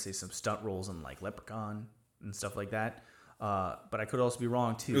 I want to say some stunt roles in like Leprechaun and stuff like that. But I could also be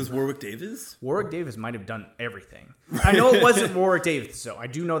wrong too. It was Warwick Davis? Warwick Davis might have done everything. I know it wasn't Warwick Davis, so I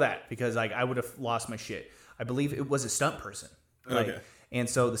do know that because like I would have lost my shit. I believe it was a stunt person. Okay. And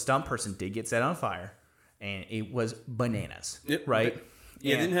so the stunt person did get set on fire, and it was bananas. Yep. Right?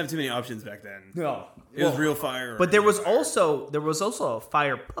 Yeah, And- didn't have too many options back then. No. It was real fire. But there was also a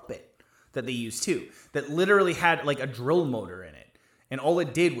fire puppet that they used too that literally had like a drill motor in it, and all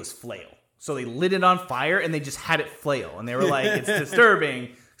it did was flail. So they lit it on fire and they just had it flail, and they were like, "It's disturbing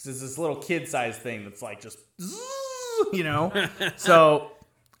because it's this little kid-sized thing that's like just, you know." So,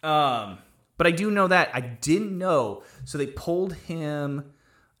 but I do know that I didn't know. So they pulled him,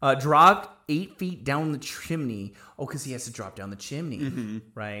 dropped 8 feet down the chimney. Oh, because he has to drop down the chimney,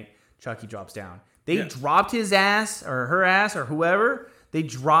 right? Chucky drops down. They dropped his ass or her ass or whoever. They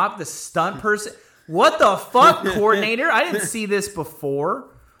dropped the stunt person. What the fuck, coordinator? I didn't see this before.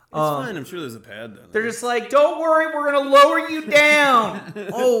 It's fine. I'm sure there's a pad down They're there. just like, don't worry, we're going to lower you down.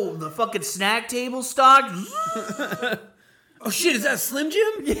 Oh, the fucking snack table stock? Oh shit, is that Slim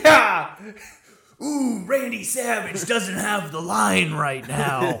Jim? Yeah. Ooh, Randy Savage doesn't have the line right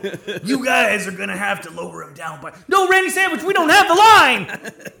now. You guys are going to have to lower him down. But no, Randy Savage, we don't have the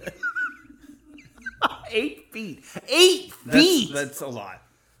line. 8 feet. 8 feet. That's a lot.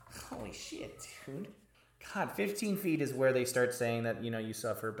 Holy shit, dude. God, 15 feet is where they start saying that, you know, you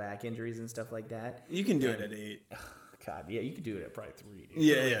suffer back injuries and stuff like that. You can do it at 8. God, yeah, you could do it at probably 3, dude.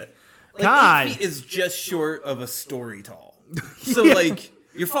 Yeah. Like, God. 8 feet is just short of a story tall. So, like,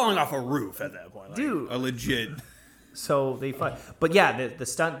 you're falling off a roof at that point. Like, Dude. A legit. So they fought. But yeah, the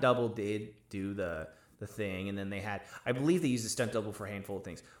stunt double did do the thing, and then they had, I believe they used a stunt double for a handful of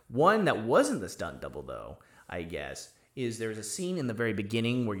things. One that wasn't the stunt double, though, I guess, is there's a scene in the very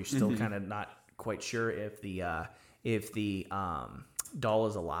beginning where you're still kind of not quite sure if the doll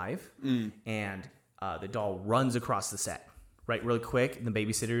is alive, and the doll runs across the set, right, really quick, and the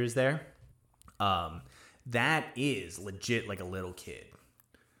babysitter is there. That is legit like a little kid.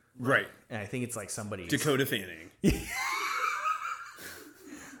 Right. And I think it's like somebody... Dakota Fanning.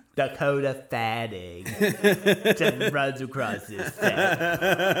 Dakota Fanning just runs across this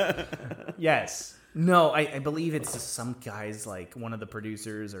set. Yes. No, I believe it's just some guy's like one of the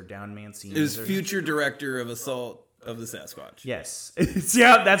producers or Down Mancini. It was future director of Assault of the Sasquatch. Yes.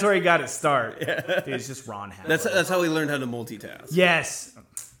 Yeah, that's where he got his start. Dude, it's just Ron Howard. That's how he learned how to multitask. Yes.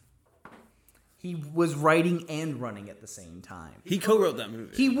 He was writing and running at the same time. He co-wrote that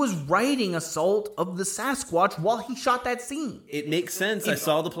movie. He was writing Assault of the Sasquatch while he shot that scene. It makes sense. I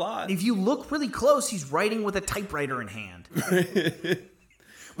saw the plot. If you look really close, he's writing with a typewriter in hand.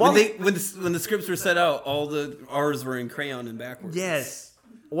 When the scripts were set out, all the R's were in crayon and backwards. Yes.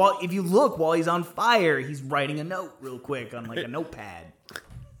 Well, if you look while he's on fire, he's writing a note real quick on like a notepad.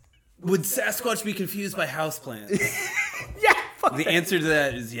 Would Sasquatch be confused by houseplants? Yeah, fuck The that. answer to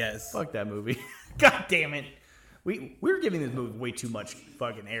that is yes. Fuck that movie. God damn it. We were giving this movie way too much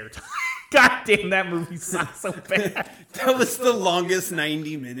fucking airtime. God damn, that movie sucks so bad. That was the longest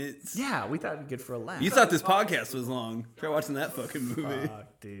 90 minutes. Yeah, we thought it'd be good for a laugh. You thought this podcast was long. Try watching that fucking movie.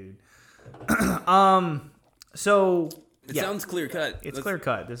 Fuck, dude. So It yeah, sounds clear cut. it's clear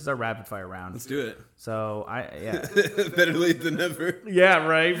cut. This is our rapid fire round. Let's do it. So Better late than never. Yeah,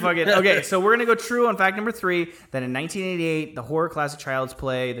 right. Fuck it. Okay, so we're gonna go true on fact number 3. That in 1988, the horror classic Child's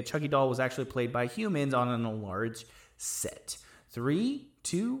Play, the Chucky doll was actually played by humans on a large set. 3,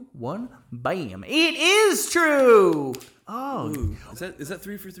 2, 1, bam! It is true. Oh, Ooh, is that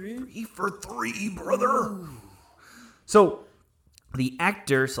 3 for 3? 3 for 3, brother. So the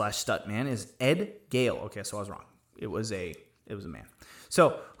actor / stuntman is Ed Gale. Okay, so I was wrong. It was a man.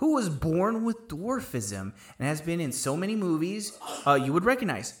 So, who was born with dwarfism and has been in so many movies you would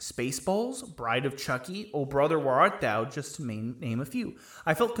recognize. Spaceballs, Bride of Chucky, Oh Brother, Where Art Thou, just to name a few.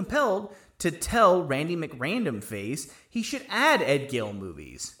 I felt compelled to tell Randy McRandomface he should add Ed Gale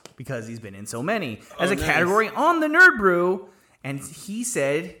movies because he's been in so many as a category on the Nerd Brew, and he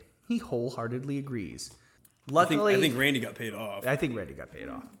said he wholeheartedly agrees. Luckily, I think Randy got paid off. I think Randy got paid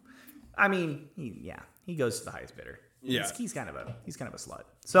off. I mean, he goes to the highest bidder. Yeah. He's kind of a slut.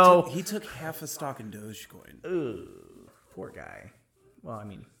 So He took half a stock in Dogecoin. poor guy. Well, I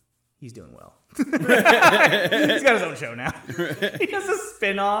mean, he's doing well. He's got his own show now. He does a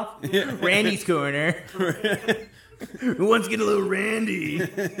spin-off. Randy's Corner. Who wants to get a little Randy?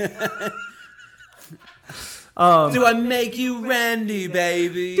 Do I make you Randy,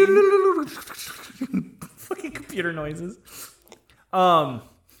 baby? Fucking computer noises.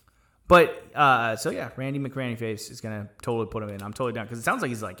 But so yeah, Randy McRandomface is gonna totally put him in. I'm totally down because it sounds like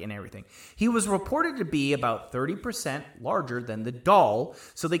he's like in everything. He was reported to be about 30% larger than the doll,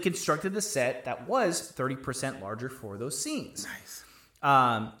 so they constructed the set that was 30% larger for those scenes. Nice.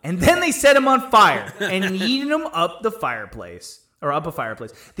 And then they set him on fire and yeeted him up a fireplace.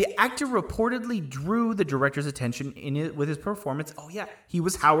 The actor reportedly drew the director's attention with his performance. Oh yeah, he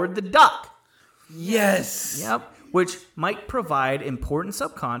was Howard the Duck. Yes. Yep. Which might provide important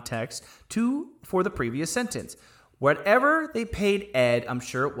subcontext for the previous sentence. Whatever they paid Ed, I'm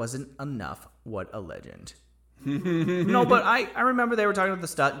sure it wasn't enough. What a legend. No, but I remember they were talking about the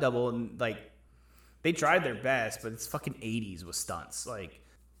stunt double and like they tried their best, but it's fucking 80s with stunts. Like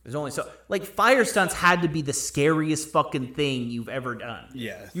there's only fire stunts had to be the scariest fucking thing you've ever done.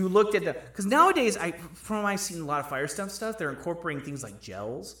 Yeah. You looked at because nowadays I've seen a lot of fire stunt stuff. They're incorporating things like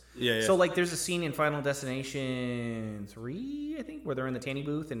gels. Yeah. So like there's a scene in Final Destination 3, I think, where they're in the tanning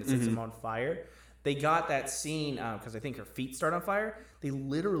booth and it sets them on fire. They got that scene because I think her feet start on fire. They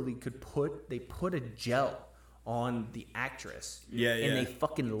literally put a gel on the actress. Yeah. And they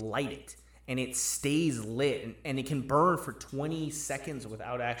fucking light it. And it stays lit, and it can burn for 20 seconds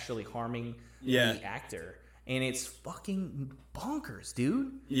without actually harming the actor. And it's fucking bonkers,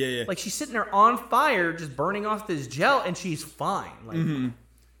 dude. Yeah. Like, she's sitting there on fire, just burning off this gel, and she's fine. Like,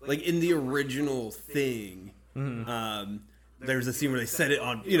 Like in the original Thing, there's a scene where they set it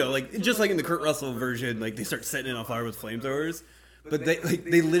on, like just like in the Kurt Russell version, like they start setting it on fire with flamethrowers. But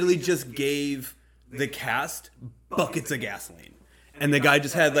they literally just gave the cast buckets of gasoline, and the guy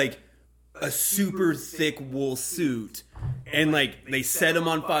just had like a super thick wool suit, and like they set him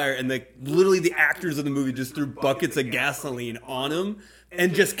on fire, and literally the actors of the movie just threw buckets of gasoline on him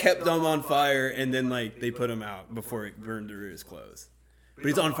and just kept them on fire, and then like they put him out before it burned through his clothes. But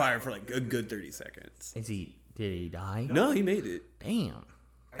he's on fire for like a good 30 seconds. did he die? No, he made it. Damn.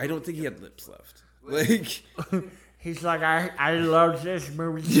 I don't think he had lips left. Like He's like, I love this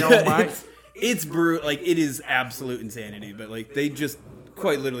movie so much. it's brutal. Like it is absolute insanity. But like they just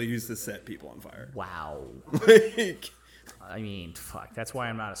quite literally used to set people on fire. Wow. Like, I mean, fuck. That's why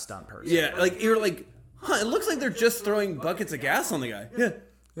I'm not a stunt person. yeah, like you're like, it looks like they're just throwing buckets of gas on the guy.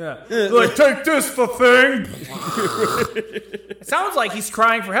 Yeah. Like, take this for Thing. It sounds like he's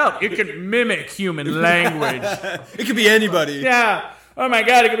crying for help. It can mimic human language. It could be anybody. Yeah. Oh my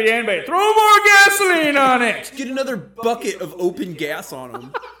god, it could be anybody. Throw more gasoline on it. Get another bucket of open gas on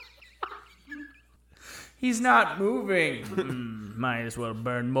him. He's not moving. Might as well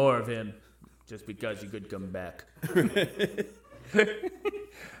burn more of him. Just because he could come back. The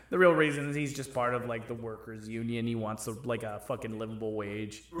real reason is he's just part of like the workers' union. He wants like a fucking livable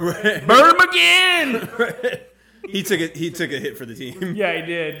wage. Right. Burn him again. Right. He took a hit for the team. Yeah, he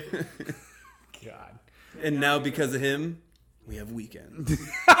did. God. And now because of him, we have Weekend.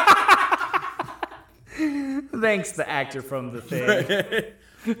 Thanks, the actor from The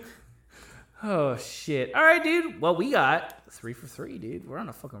Thing. Oh shit! All right, dude. Well, we got 3 for 3, dude. We're on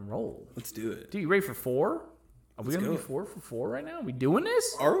a fucking roll. Let's do it. Dude, you ready for 4? Are we gonna go. be 4 for 4 right now? Are we doing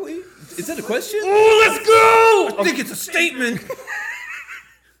this? Are we? Is that a question? Oh, let's go! I think it's a statement.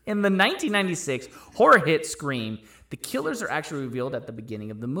 In the 1996 horror hit Scream, the killers are actually revealed at the beginning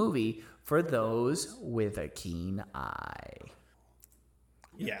of the movie for those with a keen eye.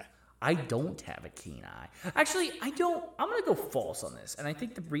 Yeah. I don't have a keen eye. Actually, I don't. I'm going to go false on this. And I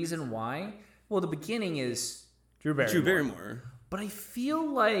think the reason why, well, the beginning is Drew Barrymore. Drew Barrymore. But I feel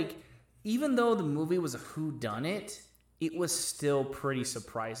like even though the movie was a whodunit, it was still pretty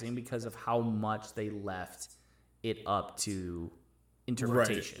surprising because of how much they left it up to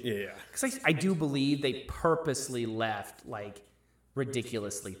interpretation. Right. Yeah. Because I do believe they purposely left like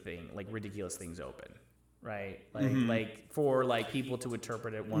ridiculous things open. Right, like for like people to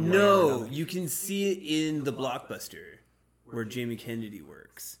interpret it one way. No, you can see it in the Blockbuster where Jamie Kennedy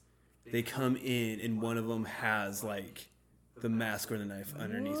works. They come in and one of them has like the mask or the knife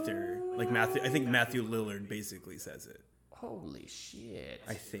underneath her. Like I think Matthew Lillard basically says it. Holy shit!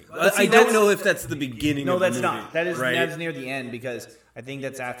 I think. see, I don't know if that's the beginning. No, of the that's movie, not. That is right? that's near the end because I think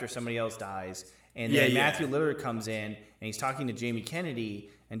that's after somebody else dies, and then Matthew Lillard comes in and he's talking to Jamie Kennedy.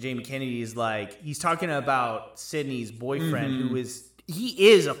 And Jamie Kennedy is like, he's talking about Sydney's boyfriend, who he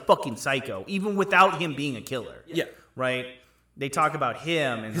is a fucking psycho, even without him being a killer. Yeah. Right? They talk about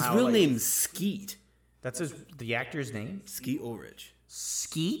him and His how, real like, name's Skeet. That's the actor's name? Skeet Ulrich.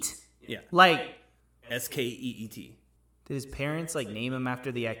 Skeet? Yeah. Like, Skeet. did his parents like name him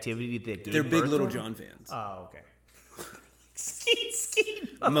after the activity that gave They're big birth Little to him? John fans. Oh, okay.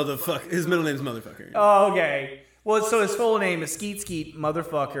 Skeet. Motherfucker. His middle name's Motherfucker. Oh, okay. Well, so his full name is Skeet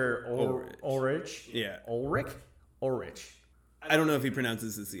Motherfucker Ulrich. Yeah. Ulrich. I don't know if he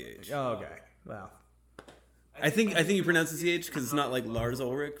pronounces the CH. Oh, okay. Well. I think he pronounces CH because it's not like Lars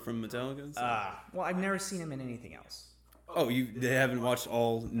Ulrich from Metallica. So. Well, I've never seen him in anything else. Oh, they haven't watched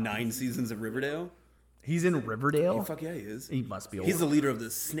all 9 seasons of Riverdale? He's in Riverdale? Oh, fuck yeah, he is. He must be old. He's the leader of the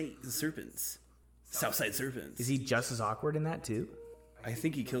Serpents. Southside Serpents. Is he just as awkward in that, too? I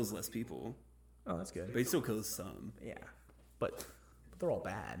think he kills less people, Oh, that's good. but he still kills some, Yeah. But they're all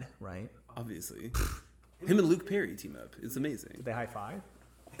bad, right? obviously. Him and Luke Perry team up. It's amazing. Did they high five?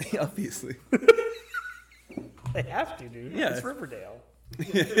 Obviously. They have to, dude. Yeah. It's Riverdale.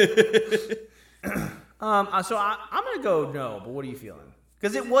 So I'm going to go no, but what are you feeling?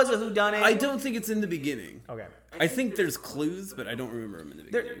 Because it was a whodunit. I don't think it's in the beginning. Okay. I think there's clues, but I don't remember them in the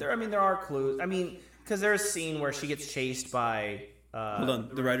beginning. There are clues. I mean, because there's a scene where she gets chased by... Hold on,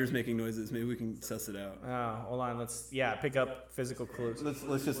 the writer's making noises. Maybe we can suss it out. Oh, hold on. Let's pick up physical clues.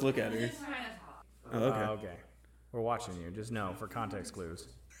 Let's just look at her. Just trying to talk. Oh, okay. Okay. We're watching you. Just know for context clues.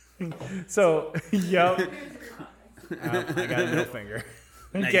 So, yep. I got a middle finger.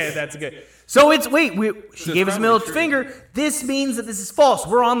 Okay, Nice. that's good. So it's she gave us a middle finger. This means that this is false.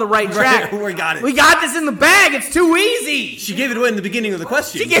 We're on the right track. We got it. We got this in the bag. It's too easy. She gave it away in the beginning of the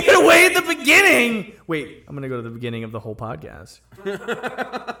question. She gave it away at the beginning. Wait, I'm gonna go to the beginning of the whole podcast.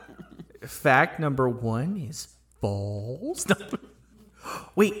 Fact number 1 is false.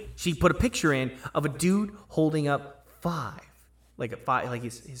 Wait, she put a picture in of a dude holding up 5, like a 5, like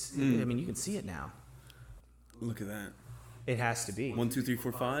his. I mean, you can see it now. Look at that. It has to be 1, 2, 3,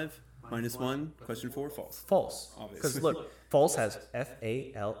 4, 5. -1. Question 4. False. false. Obviously. Because look, false has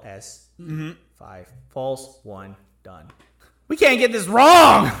FALS. 5. False. 1. Done. We can't get this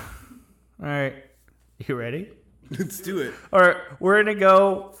wrong. All right, you ready? Let's do it. All right, we're gonna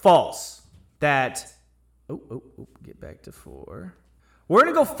go false. That. Oh, get back to 4. We're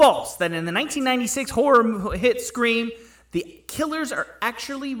gonna go false. That in the 1996 horror hit Scream, the killers are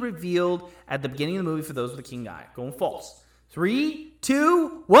actually revealed at the beginning of the movie for those with a keen eye. Going false. 3,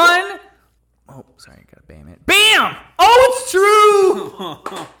 2, 1. Oh, sorry, I gotta bam it. Bam! Oh, it's true!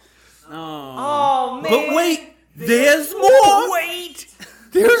 Oh, man. But wait, there's more. Wait!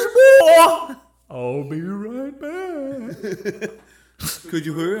 There's more! I'll be right back. Could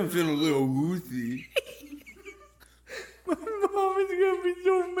you hurry? I'm feeling a little woozy. My mom is gonna be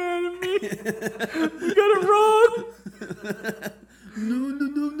so mad at me. We got it wrong. No.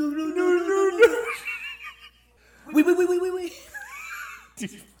 Wait.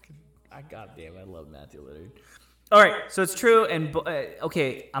 Goddamn, I love Matthew Lillard. All right, so it's true. And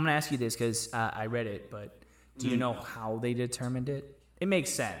okay, I'm gonna ask you this because I read it, but do you know how they determined it? It makes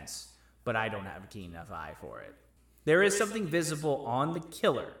sense, but I don't have a keen enough eye for it. There is something visible on the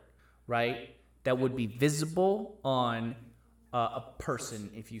killer, right? That would be visible on a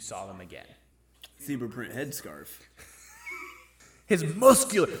person if you saw them again. Zebra print headscarf. His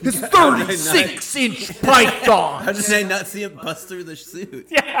 36-inch python. How did I not see it bust through the suit?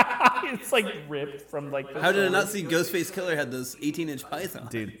 Yeah, it's like ripped from like. How did I not see Ghostface Killer had those 18-inch pythons?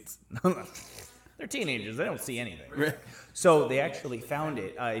 Dude, they're teenagers. They don't see anything. Right. So they actually found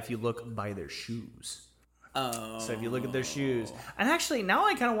it if you look by their shoes. Oh. So if you look at their shoes. And actually, now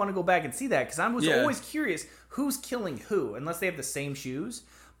I kind of want to go back and see that because I was always curious who's killing who, unless they have the same shoes.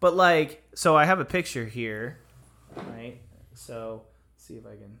 But like, so I have a picture here, right? So let's see if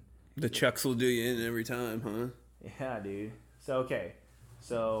I can. The Chucks will do you in every time, huh? Yeah, dude. So, okay.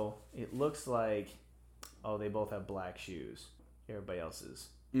 So it looks like, they both have black shoes. Everybody else's.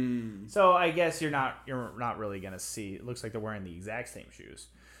 So I guess you're not really gonna see. It looks like they're wearing the exact same shoes.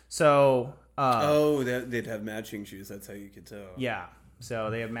 So they'd have matching shoes. That's how you could tell. yeah.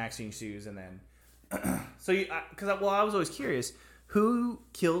 So they have matching shoes, and then so I was always curious who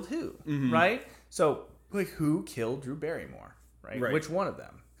killed who, right? So like who killed Drew Barrymore, right? Which one of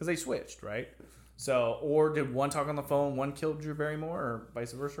them? Because they switched, right? So or did one talk on the phone, one killed Drew Barrymore, or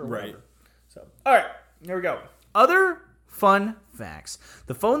vice versa, or whatever. So all right, here we go. Other fun facts.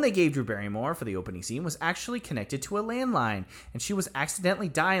 The phone they gave Drew Barrymore for the opening scene was actually connected to a landline, and she was accidentally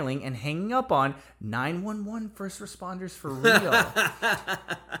dialing and hanging up on 911 first responders for real.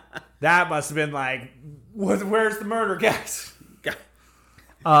 That must have been like, where's the murder, guys?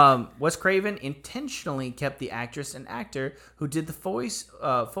 Wes Craven intentionally kept the actress and actor who did the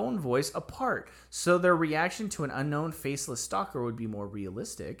phone voice apart, so their reaction to an unknown faceless stalker would be more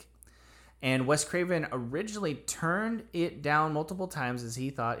realistic. And Wes Craven originally turned it down multiple times as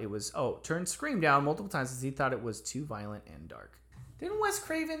he thought it was... turned Scream down multiple times as he thought it was too violent and dark. Didn't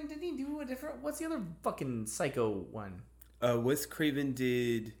he do a different... What's the other fucking psycho one? Wes Craven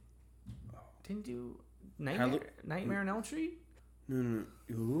did... Didn't do Nightmare on Elm Street? No.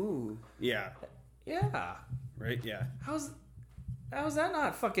 Ooh. Yeah. Yeah. Right? Yeah. How's that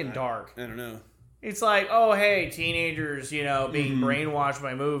not fucking dark? I don't know. It's like, oh, hey, teenagers, being brainwashed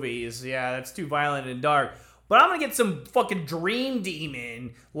by movies. Yeah, that's too violent and dark. But I'm going to get some fucking dream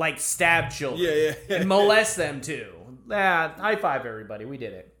demon, like, stab children. Yeah. And molest them, too. Yeah, high five, everybody. We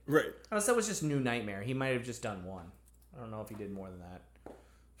did it. Right. Unless that was just New Nightmare. He might have just done one. I don't know if he did more than that.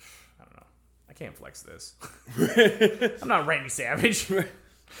 I don't know. I can't flex this. I'm not Randy Savage. All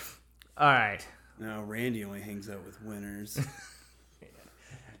right. No, Randy only hangs out with winners.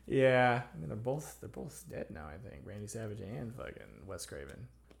 Yeah, I mean they're both dead now. I think Randy Savage and fucking Wes Craven.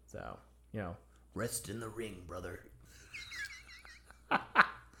 So rest in the ring, brother.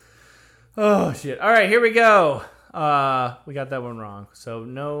 Oh shit! All right, here we go. We got that one wrong. So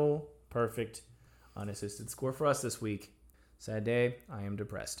no perfect unassisted score for us this week. Sad day. I am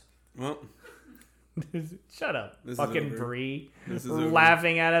depressed. Well, shut up, this fucking Bree, This is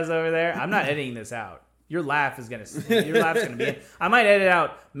laughing at us over there. I'm not editing this out. Your laugh's gonna be in. I might edit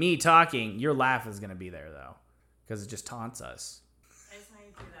out me talking. Your laugh is gonna be there though, because it just taunts us. I just want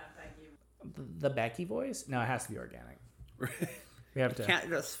you to do that, Becky. The Becky voice? No, it has to be organic. We have to. Can't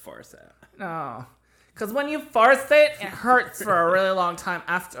just force it. No, because when you force it, it hurts for a really long time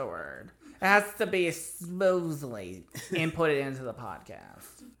afterward. It has to be smoothly inputted into the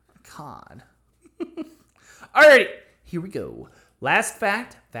podcast. God. Alrighty, here we go. Last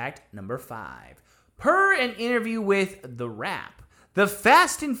fact number 5. Per an interview with The Wrap, the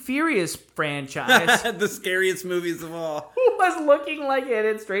Fast and Furious franchise The scariest movies of all. was looking like it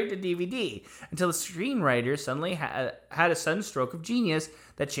headed straight to DVD until the screenwriter suddenly had a sudden stroke of genius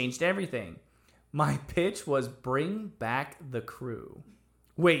that changed everything. My pitch was bring back the crew.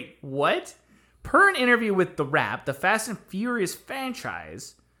 Wait, what? Per an interview with The Wrap, the Fast and Furious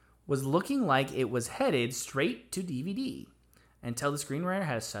franchise was looking like it was headed straight to DVD until the screenwriter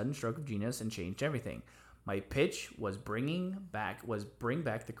had a sudden stroke of genius and changed everything. My pitch was bring back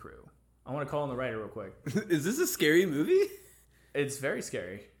the crew. I want to call in the writer real quick. Is this a scary movie? It's very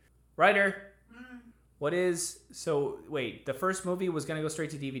scary. Writer, what is... So, wait, the first movie was going to go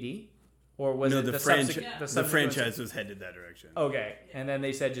straight to DVD? Or was it the franchise was headed that direction. Okay, and then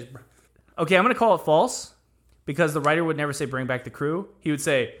they said just... Okay, I'm going to call it false, because the writer would never say bring back the crew. He would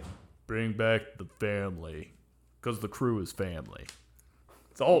say, bring back the family, because the crew is family.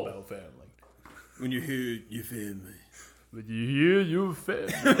 It's all about family. When you hear your family. But you hear your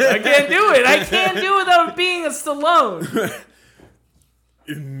family. I can't do it. I can't do it without being a Stallone.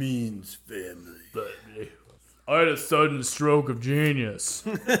 It means family. But I had a sudden stroke of genius.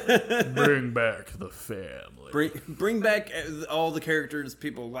 Bring back the family. Bring back all the characters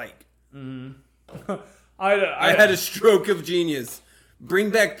people like. I had a stroke of genius.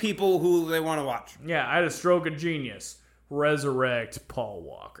 Bring back people who they want to watch. Yeah, I had a stroke of genius. Resurrect Paul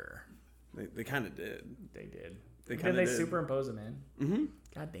Walker. They kind of did. They did. Did they superimpose him in? Mm-hmm.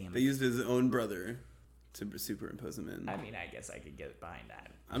 God damn They it. used his own brother to superimpose him in. I mean, I guess I could get behind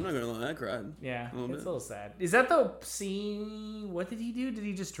that. I'm not gonna lie, I cried. Yeah, A little it's bit. a little sad. Is that the scene? What did he do? Did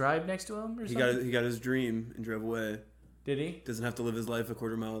he just drive next to him or He something? got his dream and drove away. Did he? Doesn't have to live his life a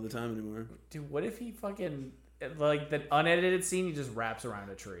quarter mile at a time anymore. Dude, what if he fucking like the unedited scene? He just wraps around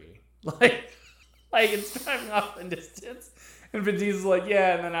a tree, like it's driving off in distance, and Vin Diesel's like,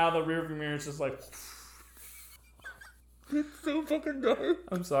 yeah, and then out of the rearview mirror, it's just like. It's so fucking dark.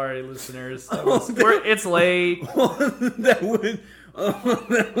 I'm sorry, listeners. It's late.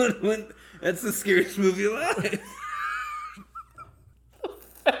 That's the scariest movie alive.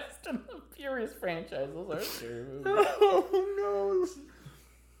 Fast and the Furious franchise. Those are scary movies.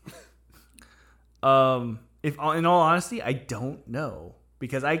 Oh If in all honesty, I don't know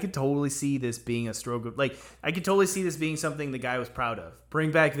because I could totally see this being a stroke of I could totally see this being something the guy was proud of.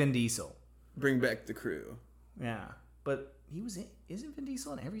 Bring back Vin Diesel. Bring back the crew. Yeah, but isn't Vin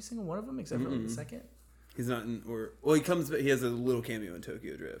Diesel in every single one of them except for the second? He's not in, he comes, but he has a little cameo in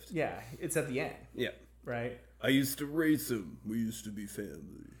Tokyo Drift. Yeah, it's at the end, Yeah. right? I used to race him. We used to be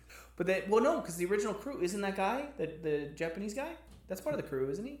family. But no, because the original crew isn't that guy, the Japanese guy. That's part of the crew,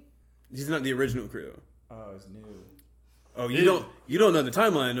 isn't he? He's not the original crew. Oh, it's new. Oh, you don't know the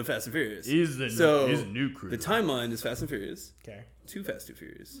timeline of Fast and Furious. He's a new crew. The timeline is Fast and Furious. Okay. 2 Fast and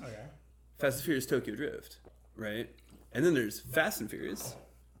Furious. Okay. Fast and Furious Tokyo Drift, right? And then there's Fast and Furious,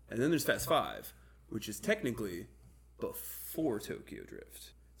 and then there's Fast 5, which is technically before Tokyo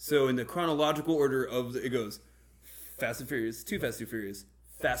Drift. So in the chronological order of it goes Fast and Furious, 2 Fast and Furious,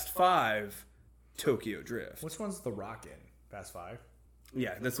 Fast 5, Tokyo Drift. Which one's The Rock in? Fast 5?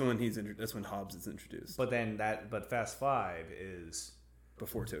 Yeah, that's when that's when Hobbs is introduced. But Fast 5 is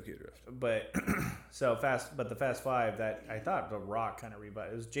Before Tokyo Drift. but the Fast 5 that I thought The Rock kind of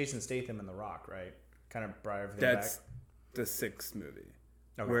revived. It was Jason Statham and The Rock, right? Kind of brought everything That's back. the 6th movie.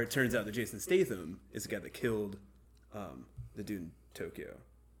 Okay. Where it turns out that Jason Statham is the guy that killed the dude in Tokyo.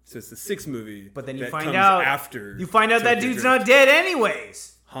 So it's the 6th movie. But then you that find comes out after that Tokyo dude's Drift. not dead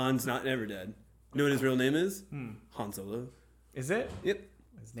anyways. Han's not never dead. You know what his real name is? Han Solo. Is it? Yep.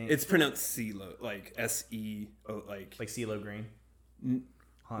 His name It's pronounced CeeLo, like SEO, like CeeLo Green.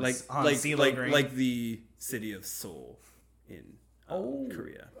 CeeLo Green. like the city of Seoul in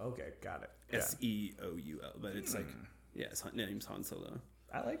Korea. Okay, got it. SEOUL, but it's like his name's Han Solo.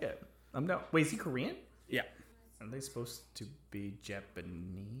 I like it. I'm down. Wait, is he Korean? Yeah. Are they supposed to be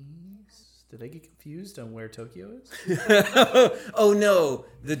Japanese? Did they get confused on where Tokyo is? Oh no,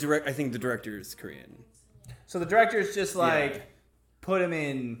 I think the director is Korean. So the director's just like, put him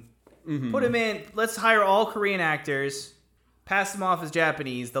in. Let's hire all Korean actors, pass them off as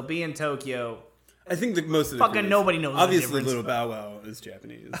Japanese. They'll be in Tokyo. I think that most of the Fucking crew is- nobody knows the Obviously, difference. Little Bow Wow is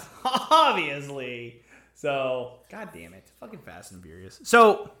Japanese. Obviously. So, god damn it. Fucking Fast and Furious.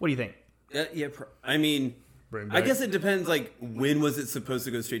 So, what do you think? I mean, Bring I back- guess it depends. Like, when was it supposed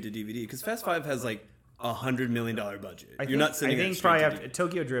to go straight to DVD? Because Fast 5 has like $100 million budget. You're not sending I it think straight probably to after DVD.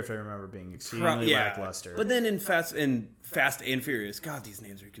 Tokyo Drift, I remember being extremely lackluster. But then in Fast and Furious, God, these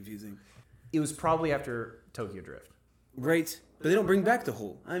names are confusing. it was probably after Tokyo Drift. Right, but they don't bring back the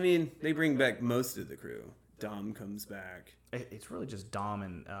whole. I mean, they bring back most of the crew. Dom comes back. It's really just Dom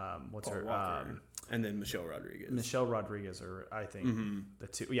and what's Paul her Walker, and then Michelle Rodriguez. Michelle Rodriguez, or I think the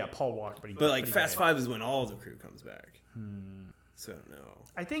two. Yeah, Paul Walker. But like Fast 5 is when all the crew comes back. So I don't know.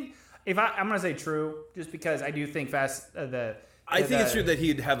 I think if I'm gonna say true, just because I do think Fast I think it's true that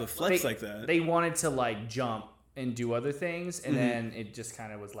he'd have a flex like that. They wanted to like jump and do other things, and then it just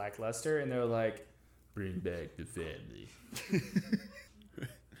kind of was lackluster, and they were like, "Bring back the family."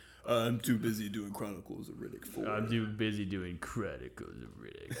 I'm too busy doing Chronicles of Riddick 4. I'm too busy doing Chronicles of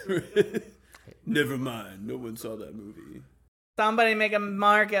Riddick. Never mind. No one saw that movie. Somebody make a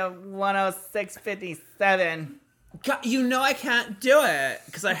mark at 106.57. You know I can't do it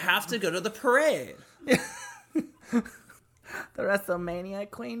because I have to go to the parade. The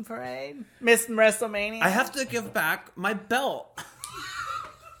WrestleMania Queen Parade? Miss WrestleMania? I have to give back my belt.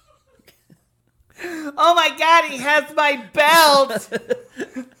 Oh my god, he has my belt!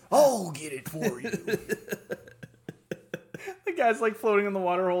 I'll get it for you. The guy's like floating in the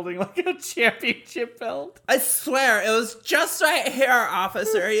water holding like a championship belt. I swear, it was just right here,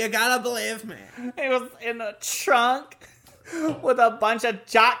 officer. You gotta believe me. He was in a trunk with a bunch of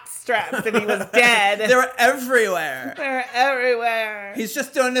jock straps and he was dead. They were everywhere. They're everywhere. He's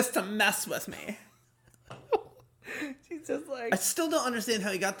just doing this to mess with me. She's just like... I still don't understand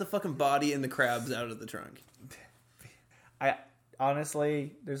how he got the fucking body and the crabs out of the trunk.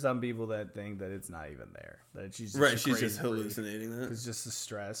 Honestly, there's some people that think that it's not even there. That she's just Right, she's just hallucinating that. It's just the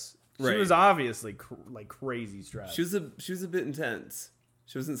stress. Right. She was obviously crazy stressed. She was a bit intense.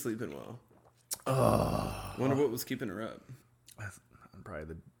 She wasn't sleeping well. Wonder what was keeping her up. Probably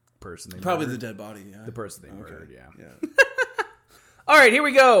the person they Probably murdered. the dead body, yeah. The person they murdered, yeah. Yeah. All right, here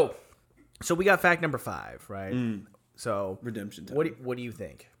we go. So we got fact number 5, right? So Redemption time. what do you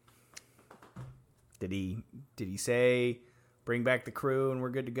think? Did he say bring back the crew and we're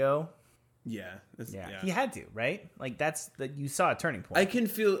good to go? Yeah. He had to, right? Like you saw a turning point. I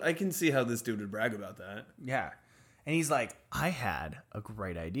can see how this dude would brag about that. Yeah. And he's like, I had a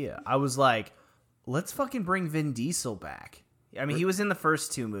great idea. I was like, let's fucking bring Vin Diesel back. I mean, he was in the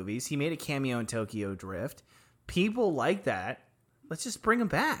first 2 movies. He made a cameo in Tokyo Drift. People like that. Let's just bring him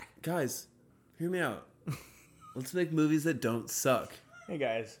back. Guys, hear me out. Let's make movies that don't suck. Hey,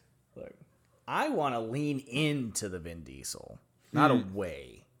 guys. Look, I want to lean into the Vin Diesel, not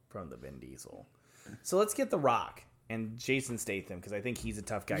away from the Vin Diesel. So let's get The Rock and Jason Statham, because I think he's a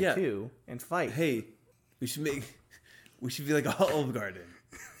tough guy, too, and fight. Hey, we should be like Olive Garden.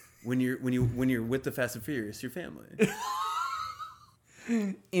 When you're with the Fast and Furious, your family.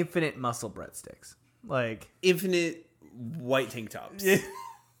 Infinite muscle breadsticks. Like Infinite white tank tops.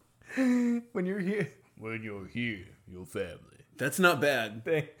 when you're here, your family. That's not bad.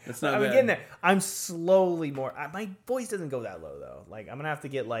 That's not I'm bad. getting there. I'm slowly more. My voice doesn't go that low though. Like I'm gonna have to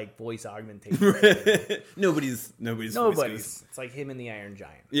get like voice augmentation. Nobody's. It's like him and the Iron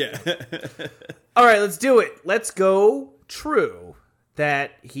Giant. Yeah. All right, let's do it. Let's go. True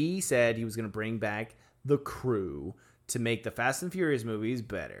that he said he was gonna bring back the crew to make the Fast and Furious movies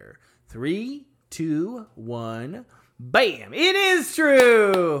better. 3, 2, 1, bam! It is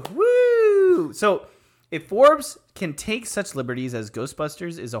true. Woo! So, if Forbes can take such liberties as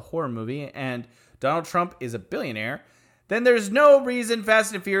Ghostbusters is a horror movie and Donald Trump is a billionaire, then there's no reason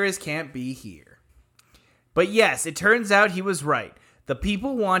Fast and Furious can't be here. But yes, it turns out he was right. The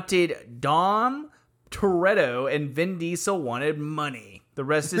people wanted Dom Toretto and Vin Diesel wanted money. The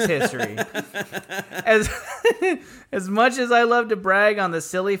rest is history. As much as I love to brag on the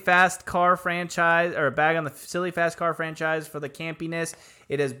silly fast car franchise, or bag on the silly fast car franchise for the campiness,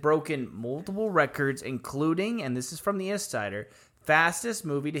 it has broken multiple records, including, and this is from the Insider, fastest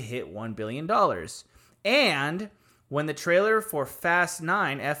movie to hit $1 billion. And when the trailer for Fast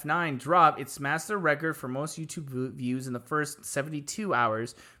 9, F9, dropped, it smashed the record for most YouTube views in the first 72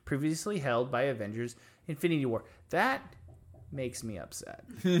 hours, previously held by Avengers Infinity War. That makes me upset.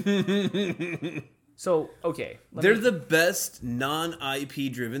 So, okay. They're the best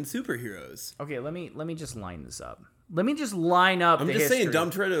non-IP driven superheroes. Okay, let me just line this up. Let me just line up I'm the just history. saying Dom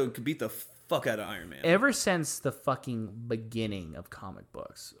Toretto could beat the fuck out of Iron Man. Ever since the fucking beginning of comic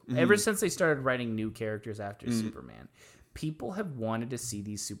books, ever since they started writing new characters after Superman, people have wanted to see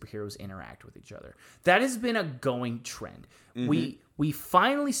these superheroes interact with each other. That has been a going trend. We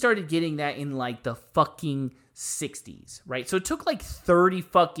finally started getting that in like the fucking 60s, right? So it took like 30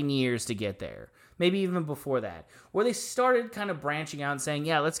 fucking years to get there. Maybe even before that, where they started kind of branching out and saying,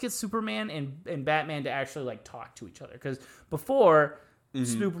 yeah, let's get Superman and Batman to actually like talk to each other. Because before,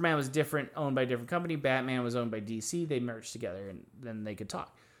 Superman was different, owned by a different company. Batman was owned by DC. They merged together and then they could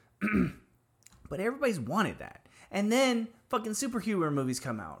talk. But everybody's wanted that. And then fucking superhero movies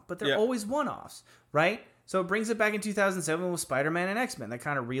come out, but they're always one-offs, right? So it brings it back in 2007 with Spider-Man and X-Men. That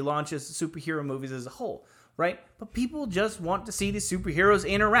kind of relaunches superhero movies as a whole, right? But people just want to see the superheroes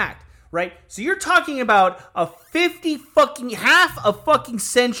interact, right? So you're talking about a half a fucking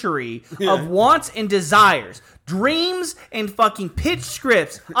century of wants and desires, dreams and fucking pitch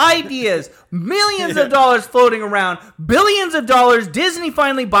scripts, ideas, millions of dollars floating around, billions of dollars. Disney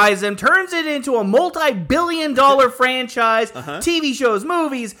finally buys them, turns it into a multi-billion-dollar franchise, TV shows,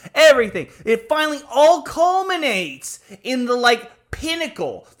 movies, everything. It finally all culminates in the like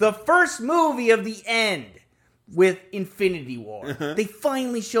pinnacle, the first movie of the end. With Infinity War. They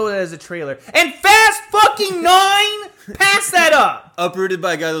finally showed it as a trailer. And Fast fucking 9 passed that up. Uprooted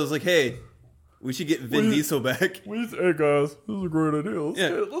by a guy that was like, hey, we should get Vin Diesel back. Hey guys, this is a great idea.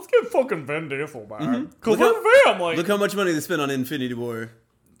 Let's get fucking Vin Diesel back. Cause Look we're family. Look how much money they spent on Infinity War.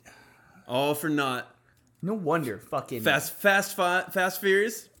 All for naught. No wonder fucking Fast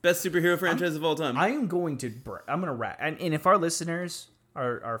Furious, best superhero franchise of all time. I am going to. I'm gonna wrap. And if our listeners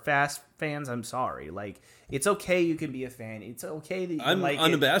are Fast fans, I'm sorry. Like, it's okay. You can be a fan. It's okay that you can I'm like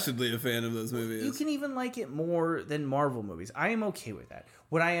unabashedly a fan of those movies. You can even like it more than Marvel movies. I am okay with that.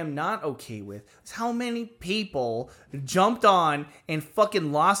 What I am not okay with is how many people jumped on and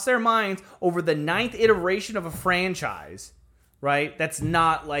fucking lost their minds over the 9th iteration of a franchise, right? That's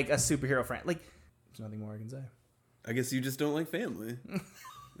not like a superhero franchise. Like, there's nothing more I can say. I guess you just don't like family.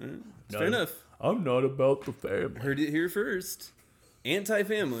 Fair enough. I'm not about the family. Heard it here first.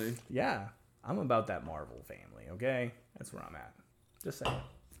 Anti-family. Yeah, I'm about that Marvel family, okay? That's where I'm at. Just saying.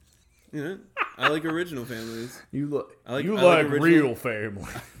 You know, I like original families. You look. I like Real original. family.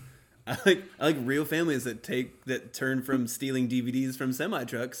 I like real families that turn from stealing DVDs from semi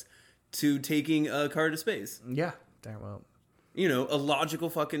trucks to taking a car to space. Yeah. Damn well. You know, a logical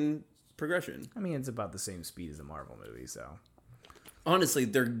fucking progression. I mean, it's about the same speed as a Marvel movie, so. Honestly,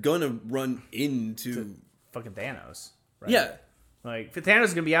 they're gonna run into Fucking Thanos. Right? yeah. Like, Thanos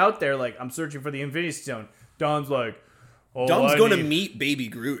is gonna be out there, like, I'm searching for the Infinity Stone. Don's like, oh, Dom's going to meet Baby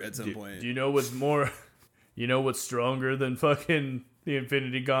Groot at some point. Do you know what's more? You know what's stronger than fucking the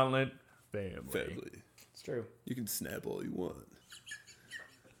Infinity Gauntlet? Family. It's true. You can snap all you want.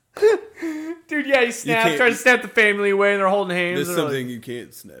 Dude, yeah, he snaps, tries to snap the family away, and they're holding hands. There's and something you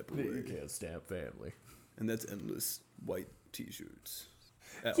can't snap away, You can't snap family. and that's endless white T-shirts.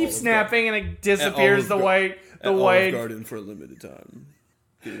 Like, keep snapping, and it disappears. The white Olive Garden for a limited time.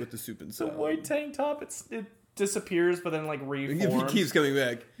 Get it with the soup and the salad. white tank top. It disappears, but then like He reforms. keeps coming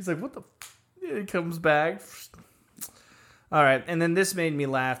back. He's like, what the? Yeah, he comes back. All right, and then this made me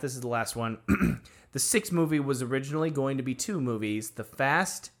laugh. This is the last one. The 6th movie was originally going to be 2 movies: The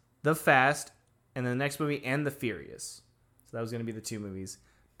Fast, and then the next movie, and The Furious. So that was going to be the 2 movies.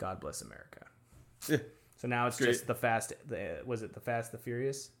 God bless America. Yeah. So now it's Great. just The Fast. Was it The Fast, The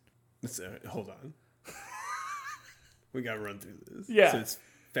Furious? Hold on. We gotta run through this. Yeah. So it's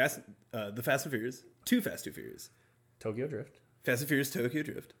the Fast and Furious, 2 Fast 2 Furious, Tokyo Drift. Fast and Furious Tokyo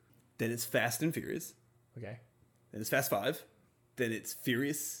Drift. Then it's Fast and Furious. Okay. Then it's Fast 5. Then it's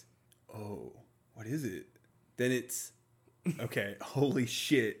Furious. Oh, what is it? Then it's okay. Holy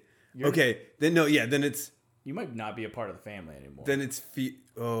shit. Okay. Then no. Yeah. Then it's You might not be a part of the family anymore. then it's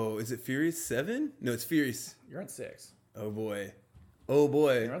is it Furious 7? No, it's Furious. You're on 6. Oh boy. Oh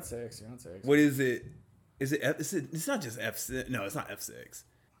boy. You're on 6. You're on 6. What is it? Is it? It's not just F6. No, it's not F6.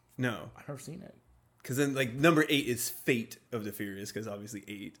 No, I've never seen it. because then like number 8 is Fate of the Furious, because obviously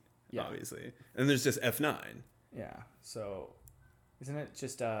 8. Yeah. Obviously, and there's just F9. Yeah. So, isn't it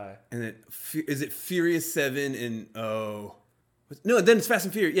just And then is it Furious 7 and no? Then it's Fast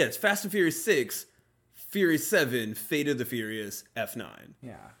and Furious. Yeah, it's Fast and Furious 6, Furious 7, Fate of the Furious, F9.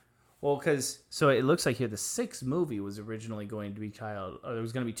 Yeah. Well, so it looks like here the 6th movie was originally going to be there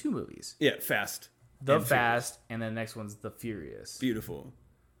was going to be 2 movies. Yeah, Fast. The and Fast, and then the next one's The Furious. Beautiful.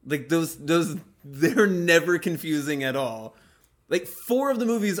 Like those they're never confusing at all. Like 4 of the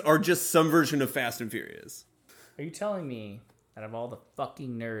movies are just some version of Fast and Furious. Are you telling me out of all the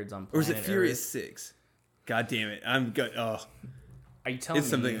fucking nerds on planet Or is it Furious Earth, 6? God damn it. I'm good. Oh. are you telling It's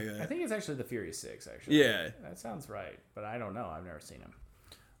me something like that. I think it's actually The Furious 6 actually. Yeah. That sounds right, but I don't know. I've never seen them.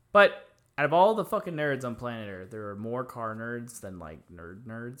 But out of all the fucking nerds on planet Earth, there are more car nerds than like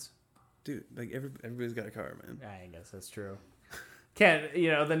nerds. Dude, like everybody's got a car, man. I guess that's true.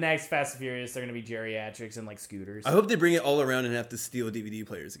 The next Fast and Furious, they're going to be geriatrics and like scooters. I hope they bring it all around and have to steal DVD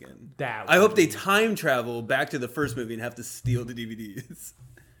players again. That I hope would they be- time travel back to the first movie and have to steal the DVDs.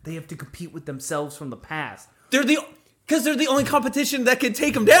 They have to compete with themselves from the past. Because they're the only competition that can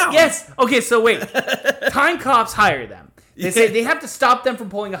take them down. Yes. Okay, so wait. Time cops hire them. They say they have to stop them from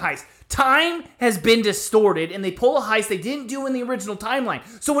pulling a heist. Time has been distorted, and they pull a heist they didn't do in the original timeline.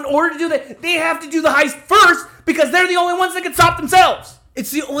 So in order to do that, they have to do the heist first because they're the only ones that can stop themselves.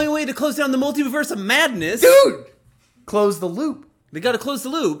 It's the only way to close down the multiverse of madness. Dude! Close the loop. They gotta close the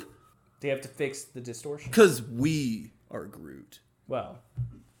loop. They have to fix the distortion. Because we are Groot. Well,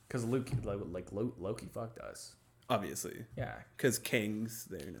 because Loki fucked us. Obviously. Yeah. Because Kang's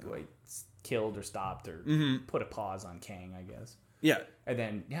there now. Like, killed or stopped or put a pause on Kang, I guess. Yeah. And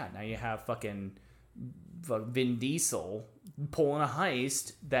then, now you have fucking Vin Diesel pulling a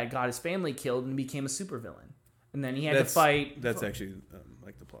heist that got his family killed and became a supervillain. And then he had to fight. That's actually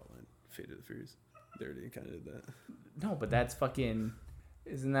like the plot line. Fate of the Furious. They already kind of did that. No, but that's fucking.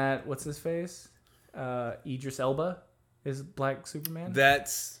 Isn't that. What's his face? Idris Elba is Black Superman?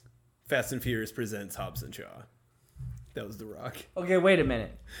 That's Fast and Furious presents Hobbs and Shaw. That was The Rock. Okay, wait a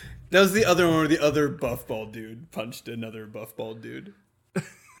minute. That was the other one where the other buff bald dude punched another buff bald dude.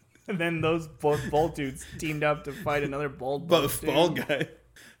 And then those both bald dudes teamed up to fight another bald Both dude. bald guy.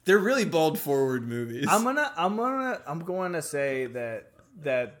 They're really bald forward movies. I'm going to say that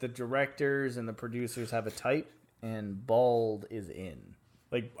the directors and the producers have a type, and bald is in.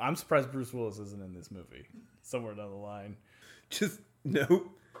 Like, I'm surprised Bruce Willis isn't in this movie. Somewhere down the line, Just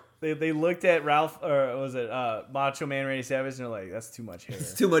no. they looked at Ralph, or was it Macho Man Randy Savage, and they're like, that's too much hair.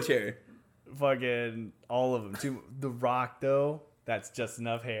 It's too much hair. Fucking all of them. The Rock though, that's just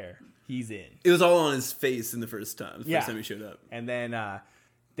enough hair. He's in. It was all on his face in the first time. Yeah. First time he showed up. And then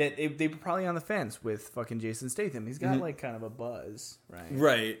they were probably on the fence with fucking Jason Statham. He's got like kind of a buzz, right?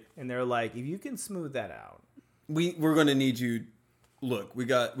 Right. And they're like, if you can smooth that out, We're gonna need you. Look, we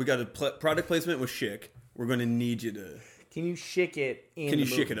got a product placement with Schick. We're gonna need you to. can you shick it in? Can the you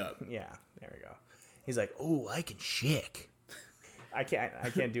shick movie? it up? Yeah, there we go. He's like, oh, I can shick. I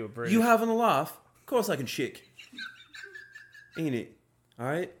can't do a British. You having a laugh? Of course I can Schick. Ain't it? All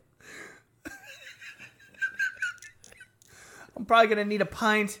right. I'm probably gonna need a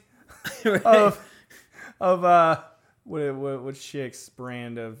pint Right. of what Schick's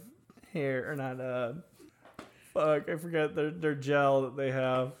brand of hair or not fuck, I forgot their gel that they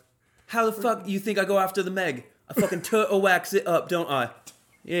have. How the fuck you think I go after the Meg? I fucking turtle wax it up, don't I?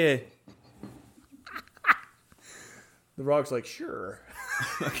 Yeah. The Rock's like, sure.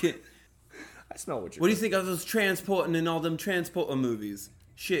 Okay. I smell what you're What do you think of those transporting in all them transporter movies?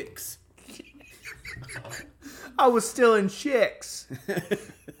 Schicks. I was still in Chicks.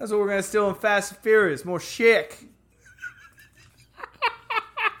 That's what we're gonna steal in Fast and Furious. More chic.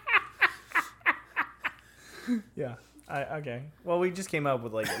 Yeah. Okay. Well, we just came up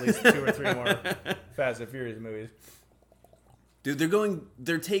with like at least 2 or 3 more Fast and Furious movies. Dude,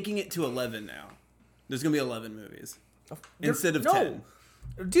 they're taking it to 11 now. There's gonna be 11 movies. Instead of no. 10.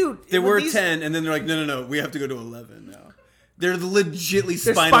 Dude, There were these- 10, and then they're like, no, we have to go to 11 now. They're legitly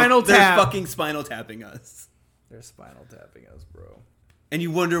They're spinal They're tap. fucking spinal tapping us. They're spinal tapping us, bro. And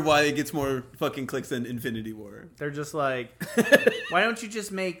you wonder why it gets more fucking clicks than Infinity War. They're just like, why don't you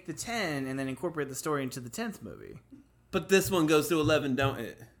just make the 10 and then incorporate the story into the 10th movie? But this one goes to 11, don't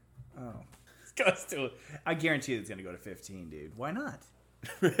it? Oh. It goes to, I guarantee it's going to go to 15, dude. Why not?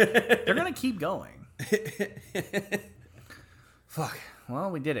 They're going to keep going. Fuck.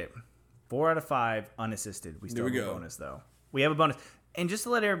 Well, we did it. 4 out of 5 unassisted. We still There we have a go. bonus, though. We have a bonus. And just to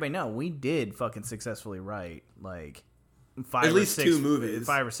let everybody know, we did fucking successfully write, like, 5 At or least 6 2 movies.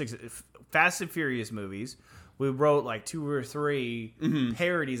 5 or 6 Fast and Furious movies. We wrote, like, 2 or 3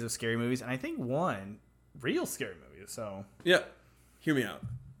 parodies of scary movies. And I think 1 real scary movie. So, Yeah. Hear me out.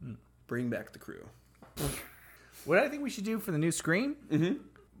 Bring back the crew. what I think we should do for the new Scream? Mm-hmm.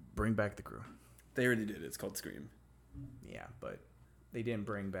 Bring back the crew. They already did it. It's called Scream. Yeah, but they didn't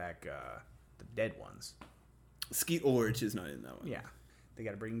bring back the dead ones. Skeet Ulrich is not in that one. Yeah. They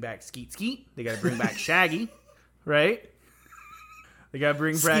got to bring back Skeet Skeet. They got to bring back Shaggy, right? They got to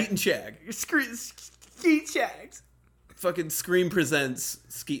bring back Skeet and Shag. Skeet Shags. Fucking Scream presents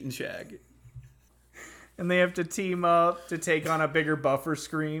Skeet and Shag. And they have to team up to take on a bigger buffer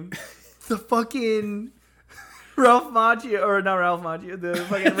Scream. The fucking Ralph Macchio, or not Ralph Macchio, the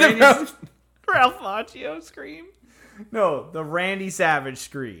fucking Ralph Macchio Scream. No, the Randy Savage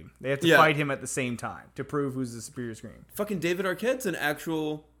Scream. They have to fight him at the same time to prove who's the superior Scream. Fucking David Arquette's an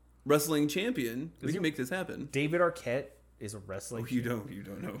actual wrestling champion. We can make this happen. David Arquette is a wrestling. You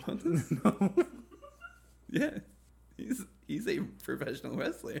don't know about this? No. Yeah. He's a professional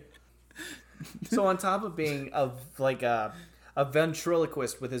wrestler. So on top of being a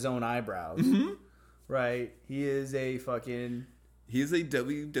ventriloquist with his own eyebrows, right? He is a fucking. He's a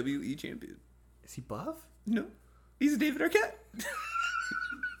WWE champion. Is he buff? No. He's David Arquette.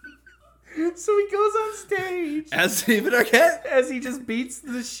 So he goes on stage As David Arquette? as he just beats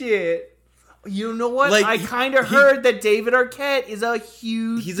the shit. You know what? Like, I kind of heard that David Arquette is a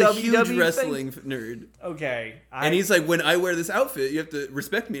huge He's a huge WWE wrestling nerd. Okay. And he's like, when I wear this outfit, you have to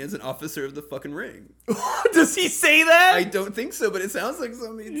respect me as an officer of the fucking ring. Does he say that? I don't think so, but it sounds like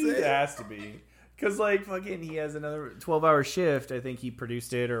something he'd It say. has to be. Because, like, fucking, he has another 12-hour shift. I think he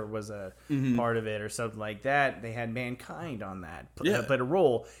produced it or was a part of it or something like that. They had Mankind on that. Yeah. Played a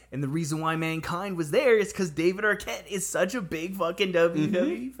role. And the reason why Mankind was there is because David Arquette is such a big fucking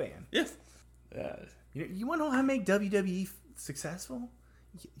WWE fan. Yes. You want to know how to make WWE successful?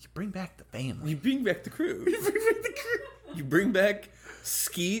 You bring back the family. You bring back the crew. You bring back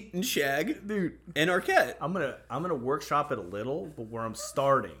Skeet and Shag, Dude, and Arquette. I'm gonna workshop it a little, but where I'm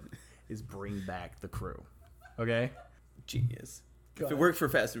starting is bring back the crew. Okay? Genius. If it worked for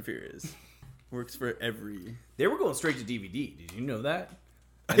Fast and Furious, it works for every. They were going straight to DVD. Did you know that?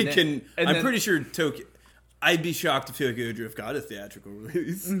 I'm then- pretty sure Tokyo. I'd be shocked if Tokyo Drift got a theatrical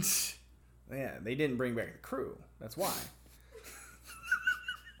release. Yeah, they didn't bring back the crew. That's why.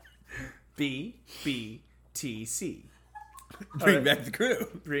 BBTC. Bring back the crew.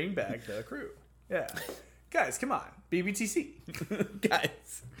 Bring back the crew. Yeah. Guys, come on. BBTC.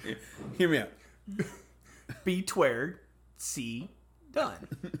 Guys, hear me out. B-twerd. C. Done.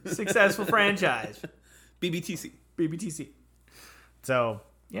 Successful franchise. BBTC. BBTC. So,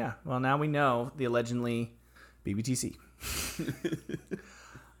 yeah. Well, now we know the allegedly BBTC.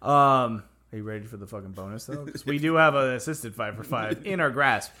 Are you ready for the fucking bonus, though? Because we do have an assisted 5-for-5 in our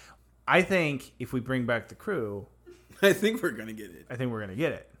grasp. I think if we bring back the crew... I think we're going to get it. I think we're going to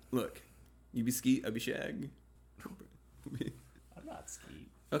get it. Look, you be Skeet, I'll be Shag. I'm not Skeet.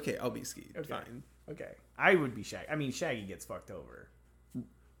 Okay, I'll be Skeet. Okay. Fine. Okay. I would be Shaggy. I mean, Shaggy gets fucked over.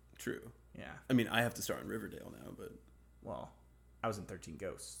 True. Yeah. I mean, I have to star in Riverdale now, but... Well, I was in 13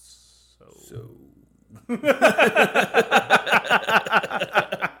 Ghosts, So...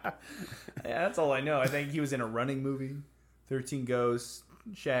 Yeah, that's all I know. I think he was in a running movie. 13 Ghosts,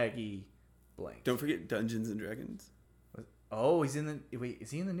 Shaggy, blank. Don't forget Dungeons and Dragons. Oh, he's in the... Wait,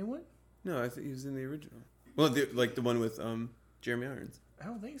 is he in the new one? No, I think he was in the original. Well, the one with Jeremy Irons. I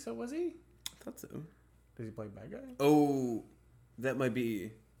don't think so. Was he? I thought so. Does he play bad guy? Oh, that might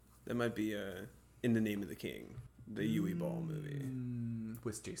be In the Name of the King, the Yui Ball movie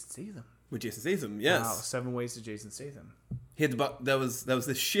With Jason Statham. with Jason Statham. Yes, Wow, 7 Ways to Jason Statham. he had that was the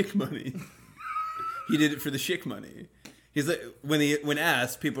Schick money. He did it for the Schick money. He's like when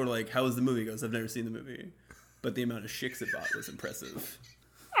asked, people are like, "How was the movie?" He goes, "I've never seen the movie, but the amount of Schicks it bought was impressive."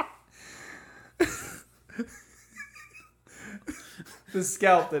 The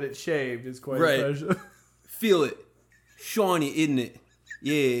scalp that it shaved is quite Right. impressive. Feel it, shiny, isn't it?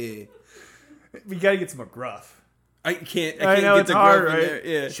 Yeah. We gotta get some McGruff. I can't I know, get it's the hard, gruff in right?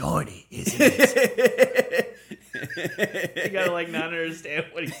 there. Yeah. Shorty, isn't it? You gotta like not understand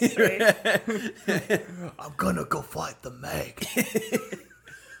what he's saying. I'm gonna go fight the Meg.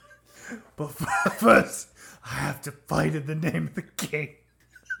 But first, I have to fight in the name of the king.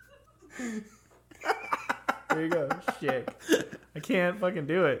 There you go. Shit. I can't fucking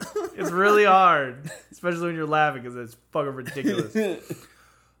do it. It's really hard. Especially when you're laughing because it's fucking ridiculous.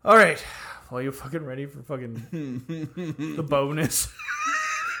 All right. Well, you fucking ready for fucking the bonus?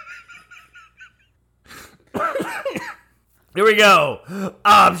 Here we go.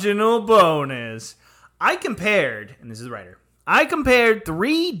 Optional bonus. I compared, and this is the writer, I compared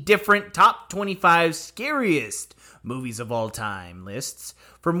 3 different top 25 scariest movies of all time lists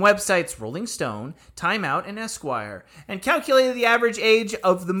from websites Rolling Stone, Time Out, and Esquire, and calculated the average age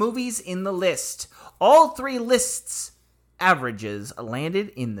of the movies in the list. All 3 lists' averages landed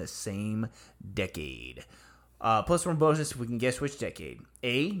in the same decade. Plus 1 bonus if we can guess which decade.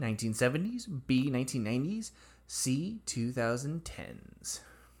 A, 1970s, B, 1990s, C, 2010s.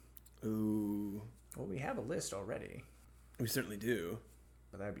 Ooh, Well, we have a list already, we certainly do.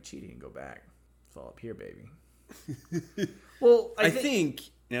 but that'd be cheating and go back. It's all up here, baby. Well, I think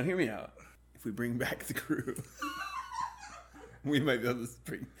now hear me out. If we bring back the crew, we might be able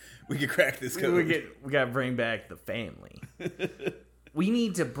to we could crack this code. we got to bring back the family. We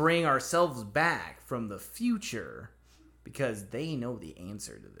need to bring ourselves back from the future because they know the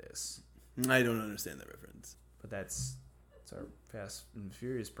answer to this. I don't understand that reference. But that's our Fast and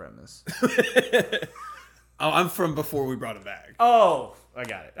Furious premise. Oh, I'm from before we brought it back. Oh, I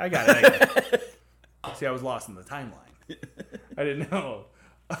got it. See, I was lost in the timeline. I didn't know.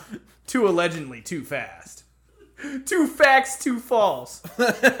 Too allegedly too fast. 2 facts, 2 false.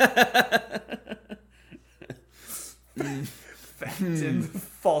 Fact and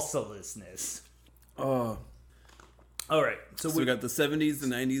falselessness. Oh, All right. so we got the 70s, the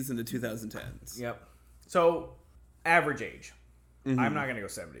 90s, and the 2010s. Yep. So, average age. I'm not going to go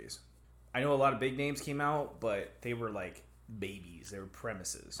 70s. I know a lot of big names came out, but they were like babies. They were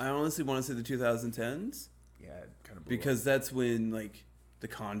premises. I honestly want to say the 2010s Yeah, it kind of because that's when like the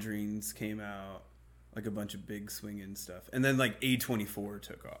Conjurings came out, like a bunch of big swinging stuff, and then like A24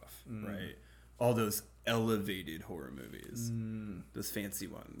 took off, right? All those elevated horror movies, those fancy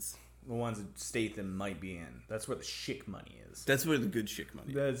ones. the ones that Statham might be in. That's where the chic money is. That's where the good chick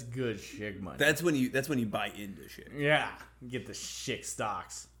money. That's good chic money. That's when you buy into shit, yeah, get the chic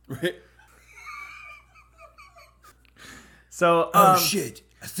stocks. right? So, Oh shit!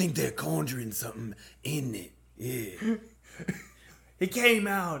 I think they're conjuring something in it. Yeah. he came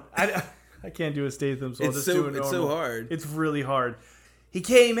out. I can't do a Statham, so I'll just do it normal. It's so hard. It's really hard. He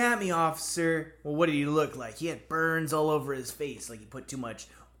came at me, officer. Well, what did he look like? He had burns all over his face, like he put too much,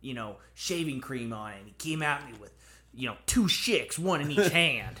 shaving cream on it. He came at me with, 2 chicks, 1 in each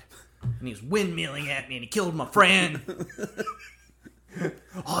hand. and he was windmilling at me, and he killed my friend.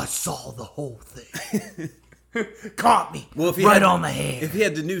 I saw the whole thing. Caught me right on the head. If he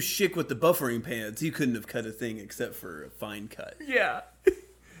had the new Schick with the buffering pants, he couldn't have cut a thing except for a fine cut. Yeah.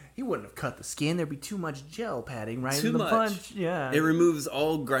 He wouldn't have cut the skin. There'd be too much gel padding right Too in the much. punch. Yeah. It removes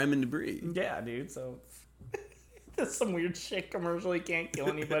all grime and debris. Yeah, dude. So that's some weird shit commercial. He can't kill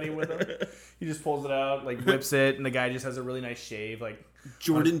anybody with him. He just pulls it out, like whips it, and the guy just has a really nice shave, like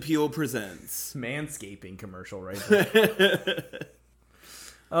Jordan Peele presents. manscaping commercial right there.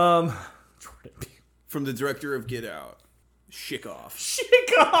 Jordan Peele. From the director of Get Out, Schick Off.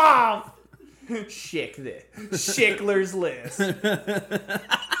 Shick off. Shick this. Schickler's List.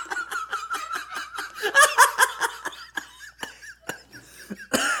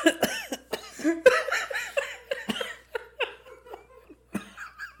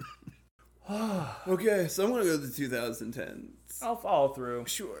 Okay, so I'm going to go to the 2010s. I'll follow through.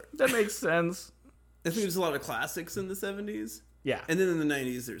 Sure. That makes sense. I think there's a lot of classics in the 70s. Yeah. And then in the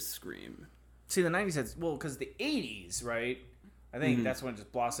 90s, there's Scream. See, the 90s had, well, because the 80s, right? I think that's when it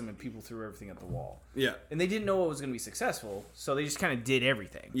just blossomed and people threw everything at the wall. Yeah. And they didn't know what was going to be successful, so they just kind of did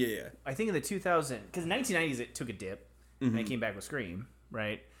everything. Yeah. I think in the 2000, because 1990s it took a dip, and it came back with Scream,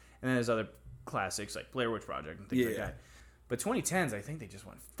 right? And then there's other classics like Blair Witch Project and things like that. But 2010s, I think they just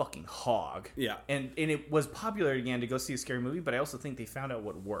went fucking hog. Yeah. And it was popular again to go see a scary movie, but I also think they found out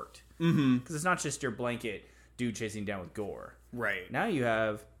what worked. Because it's not just your blanket dude chasing down with gore. Right. Now you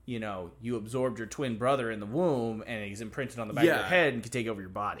have, you absorbed your twin brother in the womb, and he's imprinted on the back of your head and can take over your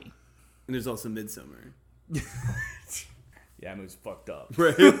body. And there's also Midsommar. Yeah, that movie's fucked up.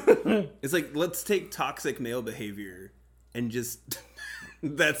 Right. It's like, let's take toxic male behavior and just...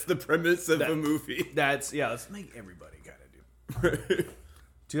 that's the premise of a movie. Let's make everybody kind of do.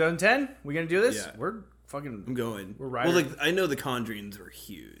 2010, we gonna do this? Yeah. We're fucking... I'm going. We're riding. Well, I know the Conjurings were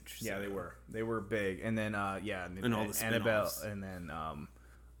huge. Yeah, so. they were big. And then, And all the Annabelle, spin-offs. and then,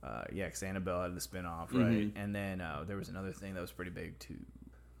 because Annabelle had the spin-off, right? And then there was another thing that was pretty big, too.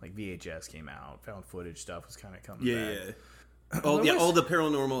 Like, VHS came out. Found footage stuff was kind of coming back. Yeah. All the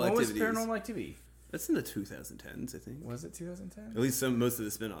paranormal What was activities. Paranormal Activity? That's in the 2010s, I think. Was it 2010? At least most of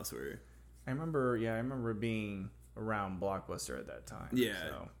the spin-offs were. I remember being around Blockbuster at that time. Yeah.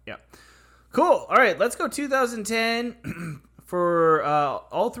 So, yeah. Cool. All right, let's go 2010. For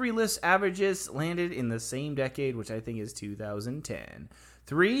all three list averages landed in the same decade, which I think is 2010.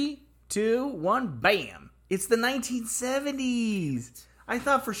 3, 2, 1, bam. It's the 1970s. I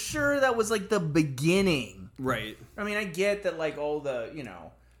thought for sure that was like the beginning. Right. I mean, I get that like all the,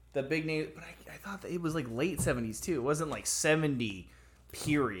 the big name, but I thought that it was like late 70s too. It wasn't like 70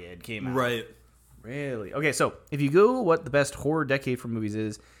 period came out. Right. Really? Okay, so if you Google what the best horror decade for movies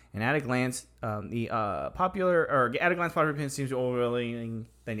is, and at a glance, popular opinion seems to overwhelming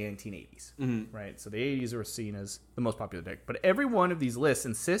the 1980s. Right? So the 80s were seen as the most popular decade. But every one of these lists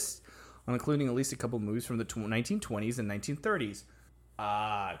insists on including at least a couple of movies from the 1920s and 1930s.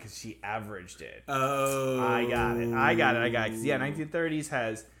 Because she averaged it. Oh. I got it. 'Cause, 1930s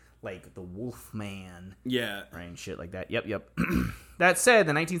has like the Wolfman. Yeah. Right, and shit like that. Yep. That said,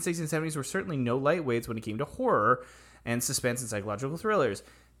 the 1960s and 70s were certainly no lightweights when it came to horror and suspense and psychological thrillers.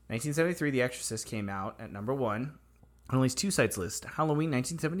 1973, The Exorcist came out at number 1 on at least 2 sites list. Halloween,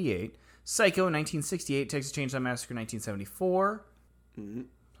 1978. Psycho, 1968. Texas Chainsaw Massacre, 1974.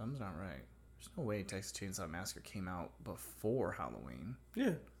 Something's not right. There's no way Texas Chainsaw Massacre came out before Halloween.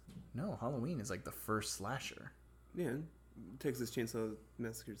 Yeah. No, Halloween is like the first slasher. Yeah. Texas Chainsaw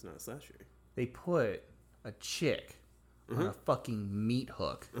Massacre is not a slasher. They put a chick on a fucking meat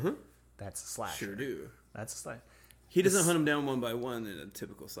hook. That's a slasher. Sure do. That's a slasher. He doesn't hunt them down one by one in a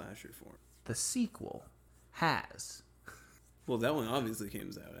typical slasher form. The sequel has Well, that one obviously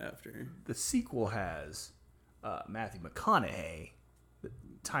came out after. Matthew McConaughey, the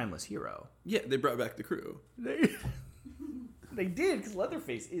timeless hero. Yeah, they brought back the crew. They did, because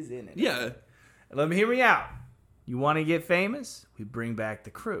Leatherface is in it. Yeah. Let me hear me out. You want to get famous? We bring back the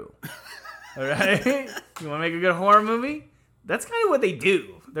crew. All right? You want to make a good horror movie? That's kind of what they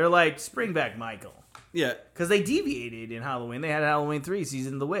do. They're like, just bring back Michael. Yeah. Because they deviated in Halloween. They had Halloween 3,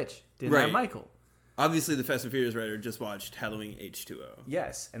 Season of the Witch. Didn't have Michael. Obviously, the Fast and Furious writer just watched Halloween H2O.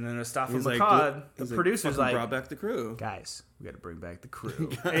 Yes. And then Mustafa He's McCod, the producer's fucking like, brought back the crew. guys, we got to bring back the crew.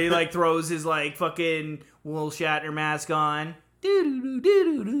 And he like throws his like fucking Will Shatner mask on.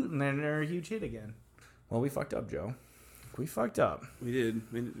 Doo-doo-doo-doo-doo-doo. And then they're a huge hit again. Well, we fucked up, Joe. We fucked up. We did.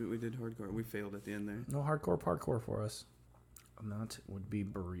 We did hardcore. We failed at the end there. No hardcore parkour for us. That would be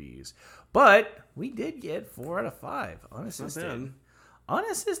breeze. But we did get 4 out of 5. Unassisted. Not bad.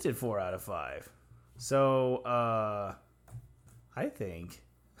 Unassisted 4 out of 5. So, I think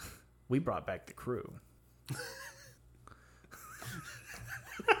we brought back the crew.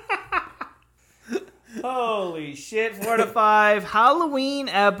 Holy shit, 4 to 5 Halloween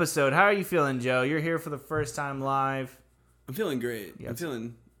episode. How are you feeling, Joe? You're here for the first time live. I'm feeling great. Yeah, I'm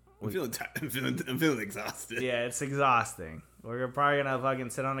feeling exhausted. Yeah, it's exhausting. We're probably gonna fucking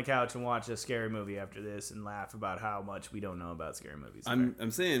sit on the couch and watch a scary movie after this and laugh about how much we don't know about scary movies.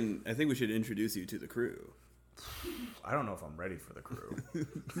 I'm saying I think we should introduce you to the crew. I don't know if I'm ready for the crew.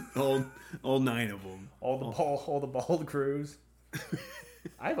 all 9 of them. All the bald crews.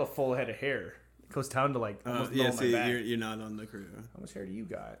 I have a full head of hair. It goes down to like almost Yeah, below see, my back. you're not on the crew. How much hair do you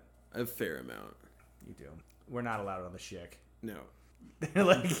got? A fair amount. You do. We're not allowed on the Schick. No. They're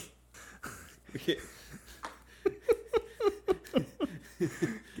like,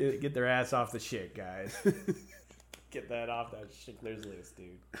 get their ass off the Schick, guys. Get that off that Schickler's list,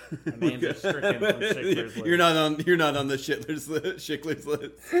 dude. My names are stricken from Schickler's list. You're not on the Schickler's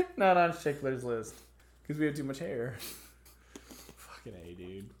list. Not on Schickler's list because we have too much hair. Fucking A,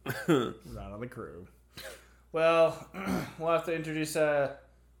 dude. We're not on the crew. Well, we'll have to introduce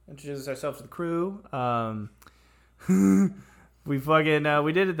ourselves to the crew. We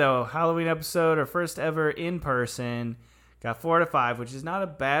did it though. Halloween episode, our first ever in person. Got 4 to 5, which is not a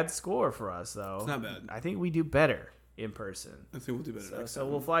bad score for us though. It's not bad. I think we do better in person. I think we'll do better next So time.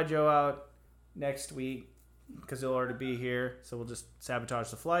 we'll fly Joe out next week because he'll already be here. So we'll just sabotage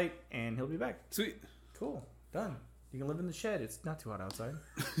the flight and he'll be back. Sweet. Cool. Done. You can live in the shed. It's not too hot outside.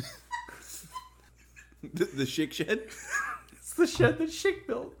 The Schick shed? It's the shed that Schick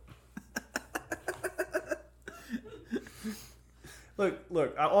built.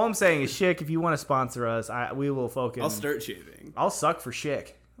 Look. All I'm saying is, Schick, if you want to sponsor us, we will focus. I'll start shaving. I'll suck for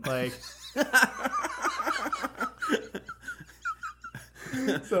Schick. Like,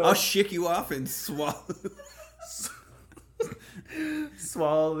 I'll shick you off and swallow.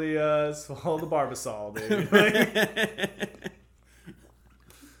 swallow the Barbasol, dude. Like,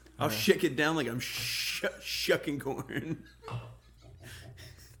 I'll shick it down like I'm shucking corn.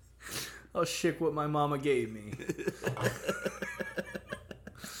 I'll Schick what my mama gave me.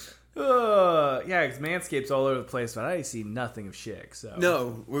 Yeah, because Manscaped's all over the place, but I see nothing of Schick. So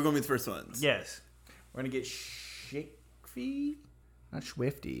No, we're going to be the first ones. yes, we're gonna get Schickfy, not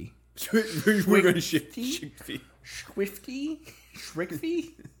Swifty. We're going to shick feet. Swifty?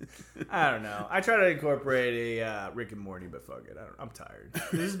 Shrickfy? I don't know. I try to incorporate a Rick and Morty, but fuck it. I'm tired.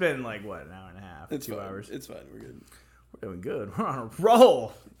 This has been like, what, an hour and a half? It's 2 fine. hours? It's fine. We're good. We're doing good. We're on a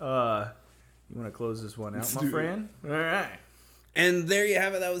roll. You want to close this one out, Let's my do it. friend? All right. And there you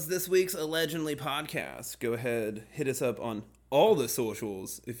have it. That was this week's Allegedly podcast. Go ahead, hit us up on all the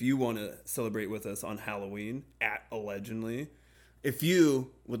socials if you want to celebrate with us on Halloween at Allegedly. If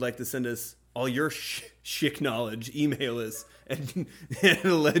you would like to send us all your Schick knowledge, email us at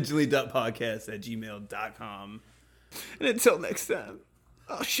allegedly.podcast@gmail.com. And until next time,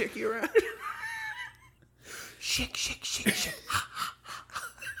 I'll Schick you around. Schick.